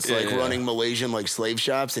designer that's running Malaysian slave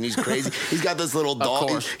shops, and he's crazy. He's got this little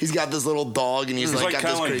dog. He's got this little dog, and he's like got kind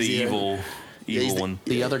this of like crazy the evil one.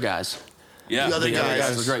 The other guys. Yeah, the other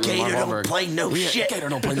guys was great. Gator don't play no shit. Gator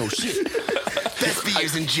don't play no shit. Best be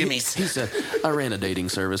using Jimmy's. He said, I ran a dating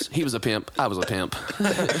service. He was a pimp. I was a pimp.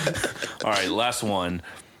 All right, last one.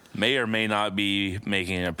 May or may not be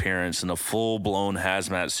making an appearance in a full-blown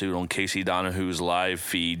hazmat suit on Casey Donahue's live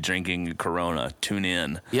feed drinking Corona. Tune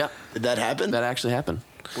in. Yeah. Did that happen? That actually happened.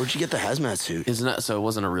 Where'd you get the hazmat suit? Isn't that so? It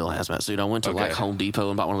wasn't a real hazmat suit. I went to like Home Depot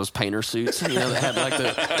and bought one of those painter suits, that had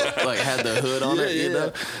had the hood on it. You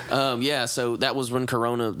know, so that was when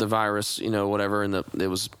Corona, the virus, whatever, and it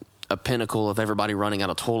was a pinnacle of everybody running out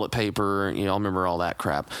of toilet paper. I remember all that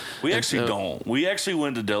crap. We actually don't. We actually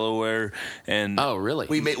went to Delaware and oh really?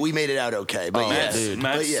 We made it out okay. But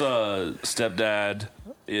Matt's stepdad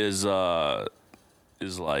is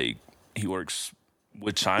like he works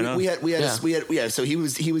with China. So he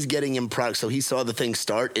was getting in product. So he saw the thing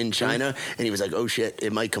start in China, and he was like, "Oh shit,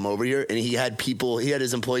 it might come over here." And he had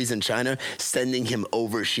his employees in China sending him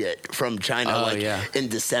over shit from China, in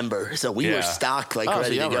December. So we were stocked,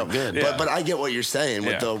 ready to go. Good. But I get what you're saying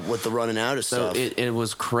with the running out of stuff. So it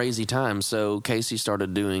was crazy time. So Casey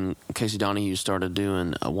Donahue started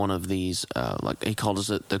doing one of these, he called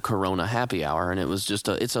it the Corona Happy Hour, and it was just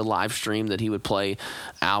it's a live stream that he would play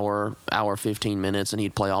hour 15 minutes. And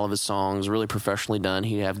he'd play all of his songs, really professionally done.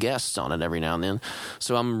 He'd have guests on it every now and then.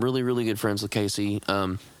 So I'm really, really good friends with Casey.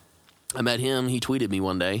 I met him. He tweeted me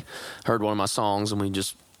one day, heard one of my songs, and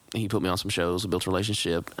he put me on some shows, we built a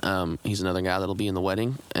relationship. He's another guy that'll be in the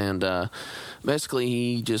wedding. And basically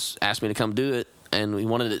he just asked me to come do it, and we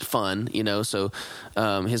wanted it fun, So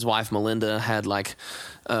his wife, Melinda, had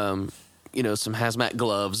some hazmat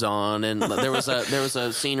gloves on, and there was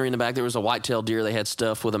a scenery in the back. There was a white-tailed deer. They had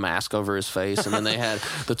stuffed with a mask over his face, and then they had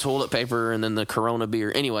the toilet paper and then the Corona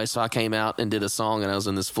beer. Anyway, so I came out and did a song, and I was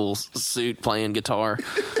in this full suit playing guitar.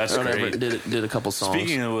 That's great. Did a couple songs.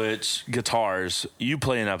 Speaking of which, guitars, you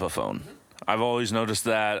play an Epiphone. I've always noticed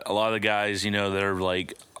that a lot of the guys, they're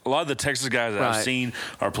like. A lot of the Texas guys that I've seen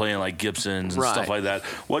are playing like Gibsons and stuff like that.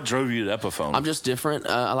 What drove you to Epiphone? I'm just different.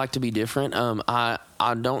 I like to be different. I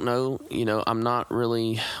don't know. I'm not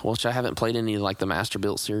really. Well, I haven't played any like the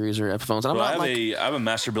Masterbuilt series or Epiphones. I have a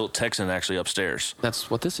Masterbuilt Texan actually upstairs. That's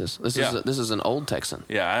what this is. This is an old Texan.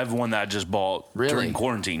 Yeah, I have one that I just bought during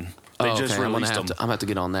quarantine. They just released them. I'm gonna have to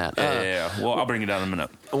get on that. Yeah. Well, I'll bring it down in a minute.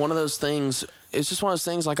 One of those things. It's just one of those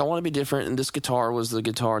things, I want to be different, and this guitar was the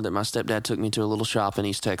guitar that my stepdad took me to a little shop in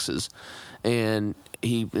East Texas, and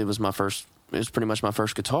it was pretty much my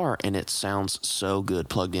first guitar, and it sounds so good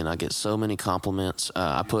plugged in. I get so many compliments.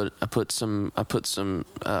 I put some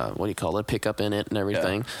what do you call it, pickup in it and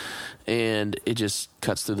everything, and it just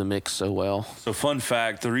cuts through the mix so well. So fun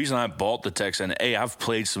fact, the reason I bought the Texan, I've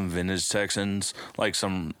played some vintage Texans, like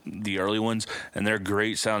the early ones, and they're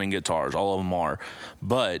great sounding guitars. All of them are,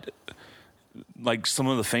 but like some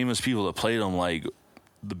of the famous people that played them, like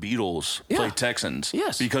the Beatles, played Texans.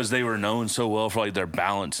 Yes. Because they were known so well for like their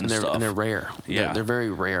balance and stuff. And they're rare. Yeah. They're very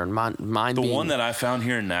rare. And the one that I found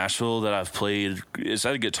here in Nashville that I've played is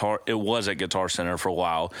at it was at Guitar Center for a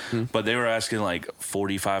while, but they were asking like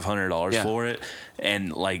 $4,500 for it.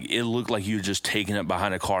 And like it looked like you had just taken it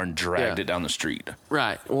behind a car and dragged it down the street.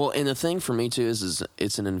 Right. Well, and the thing for me too is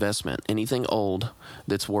it's an investment. Anything old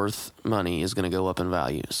that's worth money is going to go up in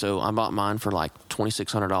value. So I bought mine for like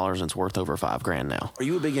 $2,600, and it's worth over $5,000 now. Are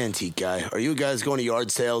you a big antique guy? Are you guys going to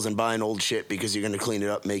yard sales and buying old shit because you're going to clean it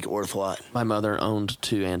up, make it worth a lot? My mother owned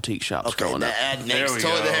 2 antique shops growing up. There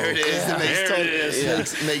it is. Yeah.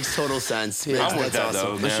 It makes total sense. I'm with that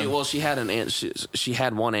awesome. Though, man. But she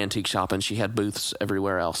had one antique shop, and she had booths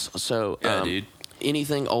everywhere else. So dude.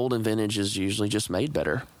 Anything old and vintage is usually just made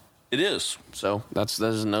better. It is. So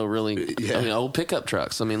there's no really old pickup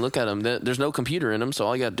trucks. I mean, look at them. There's no computer in them, so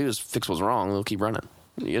all you got to do is fix what's wrong. They'll keep running.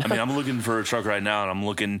 I mean, I'm looking for a truck right now, and I'm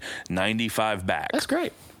looking 95 back. That's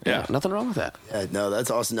great. Yeah, nothing wrong with that. Yeah, no,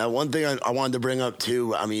 that's awesome. Now, one thing I wanted to bring up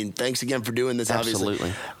too. I mean, thanks again for doing this. Absolutely.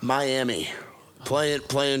 Obviously, Miami.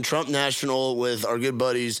 Playing Trump National with our good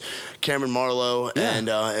buddies Cameron Marlowe and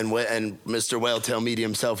Mr. Whaletail Media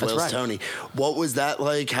himself, Wales Tony. What was that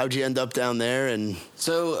like? How'd you end up down there? And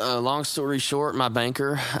so, long story short, my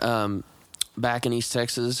banker back in East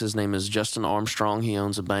Texas, his name is Justin Armstrong. He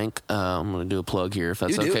owns a bank. I'm going to do a plug here if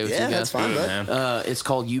that's okay with you guys. Yeah, that's fine, bud. It's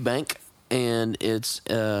called UBank, and it's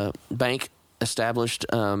a bank established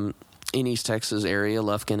in East Texas area,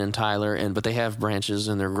 Lufkin and Tyler, but they have branches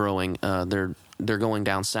and they're growing. They're going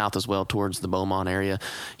down south as well towards the Beaumont area.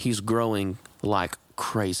 He's growing like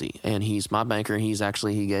crazy, and he's my banker. He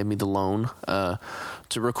gave me the loan to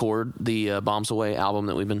record the Bombs Away album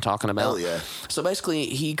that we've been talking about. Hell yeah! So basically,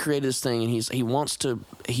 he created this thing, and he wants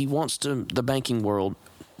the banking world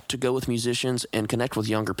to go with musicians and connect with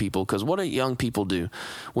younger people. Because what do young people do?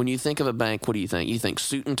 When you think of a bank, what do you think? You think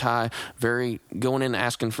suit and tie, going in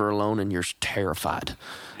asking for a loan, and you're terrified.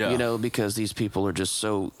 Yeah. Because these people are just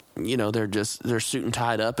so, they're suit and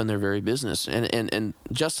tied up and they're very business. And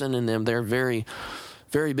Justin and them, they're very,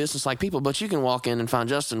 very business-like people. But you can walk in and find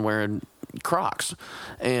Justin wearing Crocs,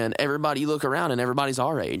 and you look around and everybody's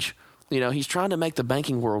our age. He's trying to make the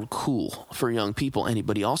banking world cool for young people,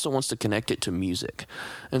 but he also wants to connect it to music.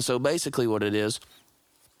 And so basically what it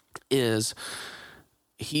is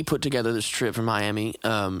he put together this trip from Miami,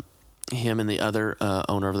 him and the other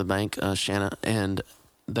owner of the bank, Shanna, and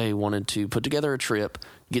they wanted to put together a trip,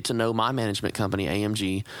 get to know my management company,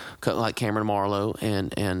 AMG, like Cameron Marlowe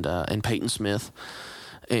and Peyton Smith.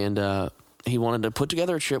 And he wanted to put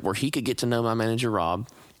together a trip where he could get to know my manager, Rob.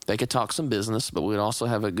 They could talk some business, but we'd also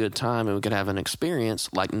have a good time, and we could have an experience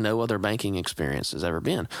like no other banking experience has ever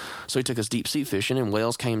been. So he took us deep sea fishing, and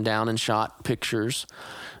Wales came down and shot pictures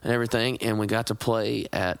and everything, and we got to play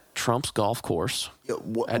at Trump's golf course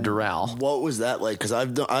at Doral. What was that like? Because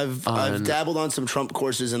I've dabbled on some Trump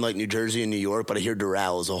courses in like New Jersey and New York, but I hear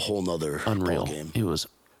Doral is a whole nother unreal ball game. It was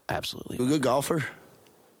absolutely a good golfer.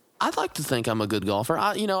 I'd like to think I'm a good golfer.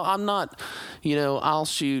 I'm not. I'll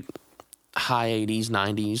shoot high 80s,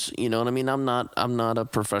 90s. You know what I mean? I'm not a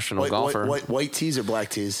professional golfer. White tees or black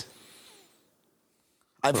tees?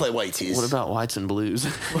 I play white tees. What about whites and blues?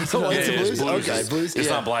 Whites and blues? Blues. Okay, blues. It's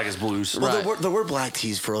not black, it's blues. Well, right. there were black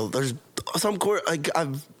tees for. There's some court.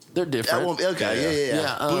 They're different. Okay,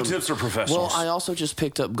 yeah. Blue tips are professionals. Well, I also just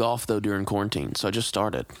picked up golf though during quarantine, so I just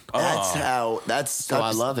started. So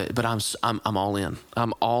I love it, but I'm all in.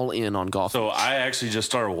 I'm all in on golf. So I actually just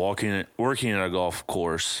started working at a golf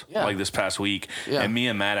course like this past week, and me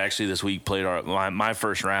and Matt actually this week played my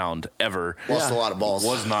first round ever. Lost a lot of balls.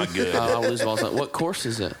 Was not good. I lose balls. What course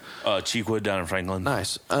is it? Cheekwood down in Franklin.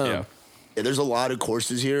 Nice. Yeah, there's a lot of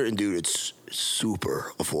courses here, and dude, it's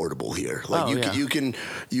super affordable here. Like you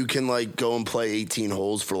can like go and play 18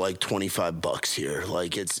 holes for like $25 here.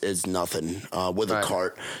 Like it's nothing with a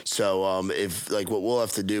cart. So if like what we'll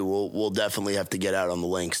have to do, we'll definitely have to get out on the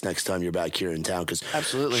links next time you're back here in town, because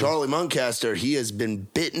absolutely Charlie Muncaster, he has been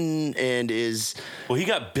bitten and is he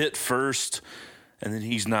got bit first. And then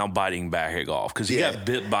he's now biting back at golf because he got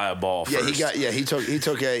bit by a ball first. He took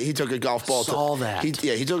a golf ball. He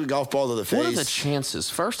took a golf ball to the face. What are the chances?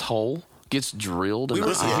 First hole gets drilled. He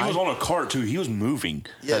was on a cart too. He was moving.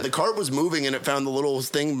 Yeah, the cart was moving, and it found the little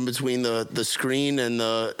thing between the screen and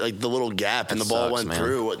the little gap, and the ball went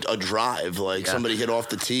through a drive. Like somebody hit off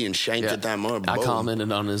the tee and shanked it that much. I commented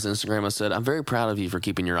on his Instagram. I said, "I'm very proud of you for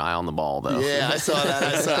keeping your eye on the ball, though." Yeah, I saw that.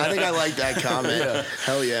 I think I like that comment.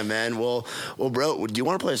 Hell yeah, man. Well, bro, do you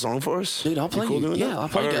want to play a song for us? Dude, I'll play you. Yeah, I'm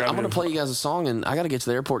going to play you guys a song, and I got to get to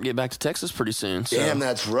the airport and get back to Texas pretty soon. So. Damn,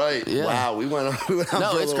 that's right. Yeah. Wow, we went on.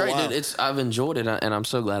 No, it's great, dude. I've enjoyed it, and I'm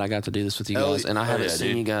so glad I got to do this with you guys. And I haven't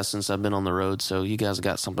seen you guys since I've been on the road, so you guys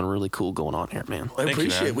got something really cool going on here, man.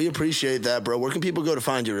 We appreciate that, bro. Where can people go to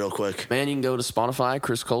find you real quick? Man, you can go to Spotify,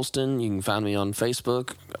 Chris Colston. You can find me on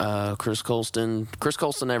Facebook, Chris Colston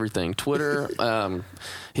everything. Twitter,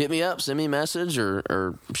 hit me up, send me a message,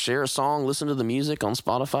 or share a song, listen to the music on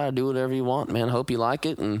Spotify, do whatever you want, man. Hope you like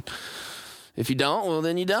it, and if you don't, well,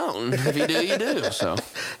 then you don't. If you do, you do. So,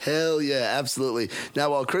 hell yeah, absolutely.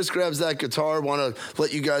 Now, while Chris grabs that guitar, want to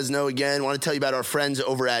let you guys know again, want to tell you about our friends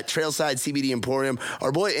over at Trailside CBD Emporium.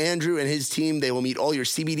 Our boy Andrew and his team, they will meet all your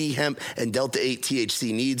CBD, hemp, and Delta-8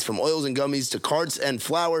 THC needs, from oils and gummies to carts and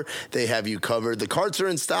flour. They have you covered. The carts are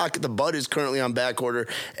in stock. The bud is currently on back order,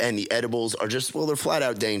 and the edibles are just, well, they're flat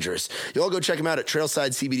out dangerous. You all go check them out at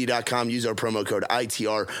trailsidecbd.com. Use our promo code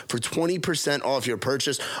ITR for 20% off your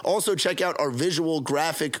purchase. Also, check out our visual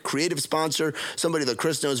graphic creative sponsor, somebody that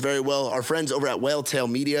Chris knows very well, our friends over at Whale Tail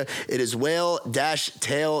Media. It is whale-tail.com.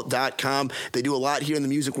 They do a lot here in the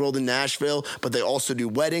music world in Nashville, but they also do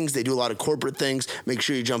weddings. They do a lot of corporate things. Make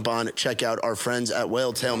sure you jump on, check out our friends at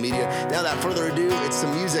Whale Tail Media. Now, without further ado, it's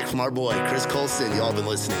some music from our boy, Chris Colston. Y'all been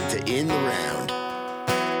listening to In the Round.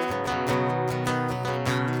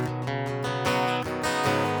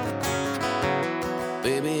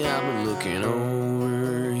 Baby, I've been looking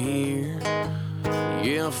over here,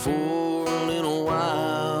 for a little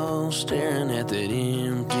while, staring at that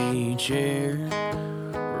empty chair,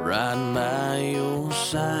 riding by your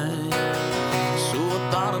side. So I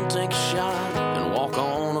thought I'd take a shot and walk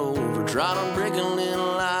on over, try to break a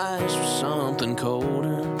little ice for something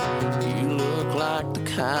colder. You look like the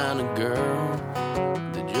kind of girl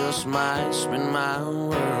that just might spin my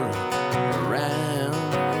world around.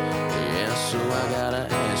 Yeah, so I gotta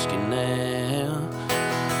ask you now,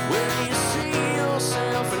 where do you see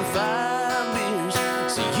yourself in 5 years?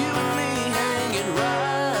 See you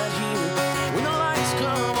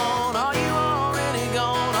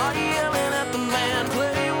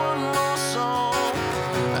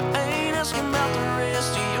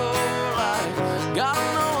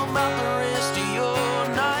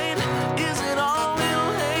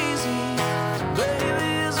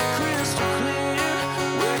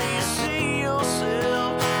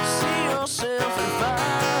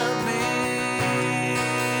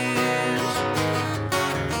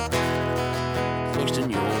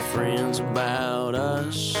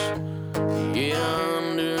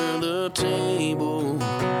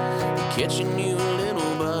catching you a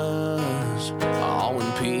little buzz, all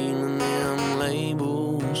in peeling them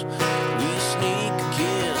labels. We sneak a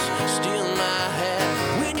kiss, steal my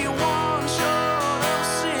hat. When you want short of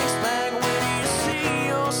six-pack, when you see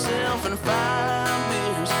yourself in 5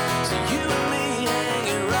 beers, so you and me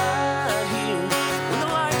hanging right here. When the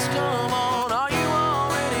lights come on, are you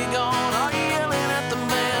already gone? Are you yelling at the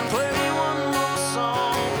man, play one more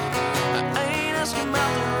song? I ain't asking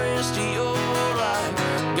about the rest of your life,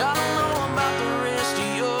 gotta know about the rest of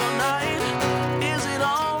your night. Is it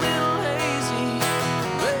all a little hazy?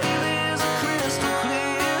 Baby, is it crystal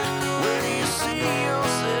clear? Where do you see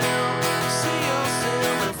yourself? See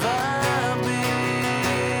yourself in 5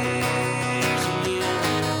 beers, yeah.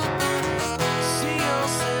 See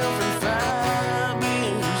yourself in 5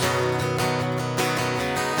 beers.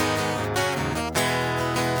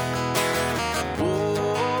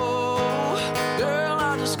 Oh, girl, I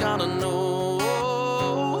just gotta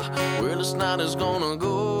know where this night is gonna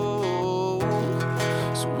go.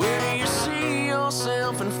 So where do you see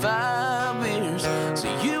yourself in 5 years? So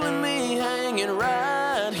you and me hanging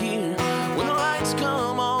right here. When the lights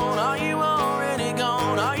come on, are you already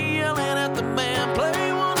gone? Are you yelling at the band,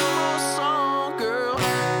 play one more song, girl?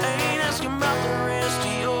 Ain't asking about the rest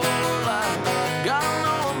of your life, gotta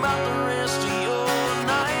know about the rest of your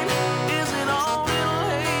night. Is it all a little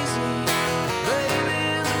hazy? Baby,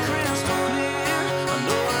 is it crystal clear? I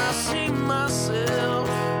know where I see myself.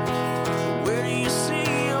 Where do you see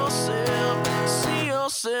yourself? See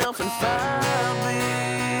yourself in 5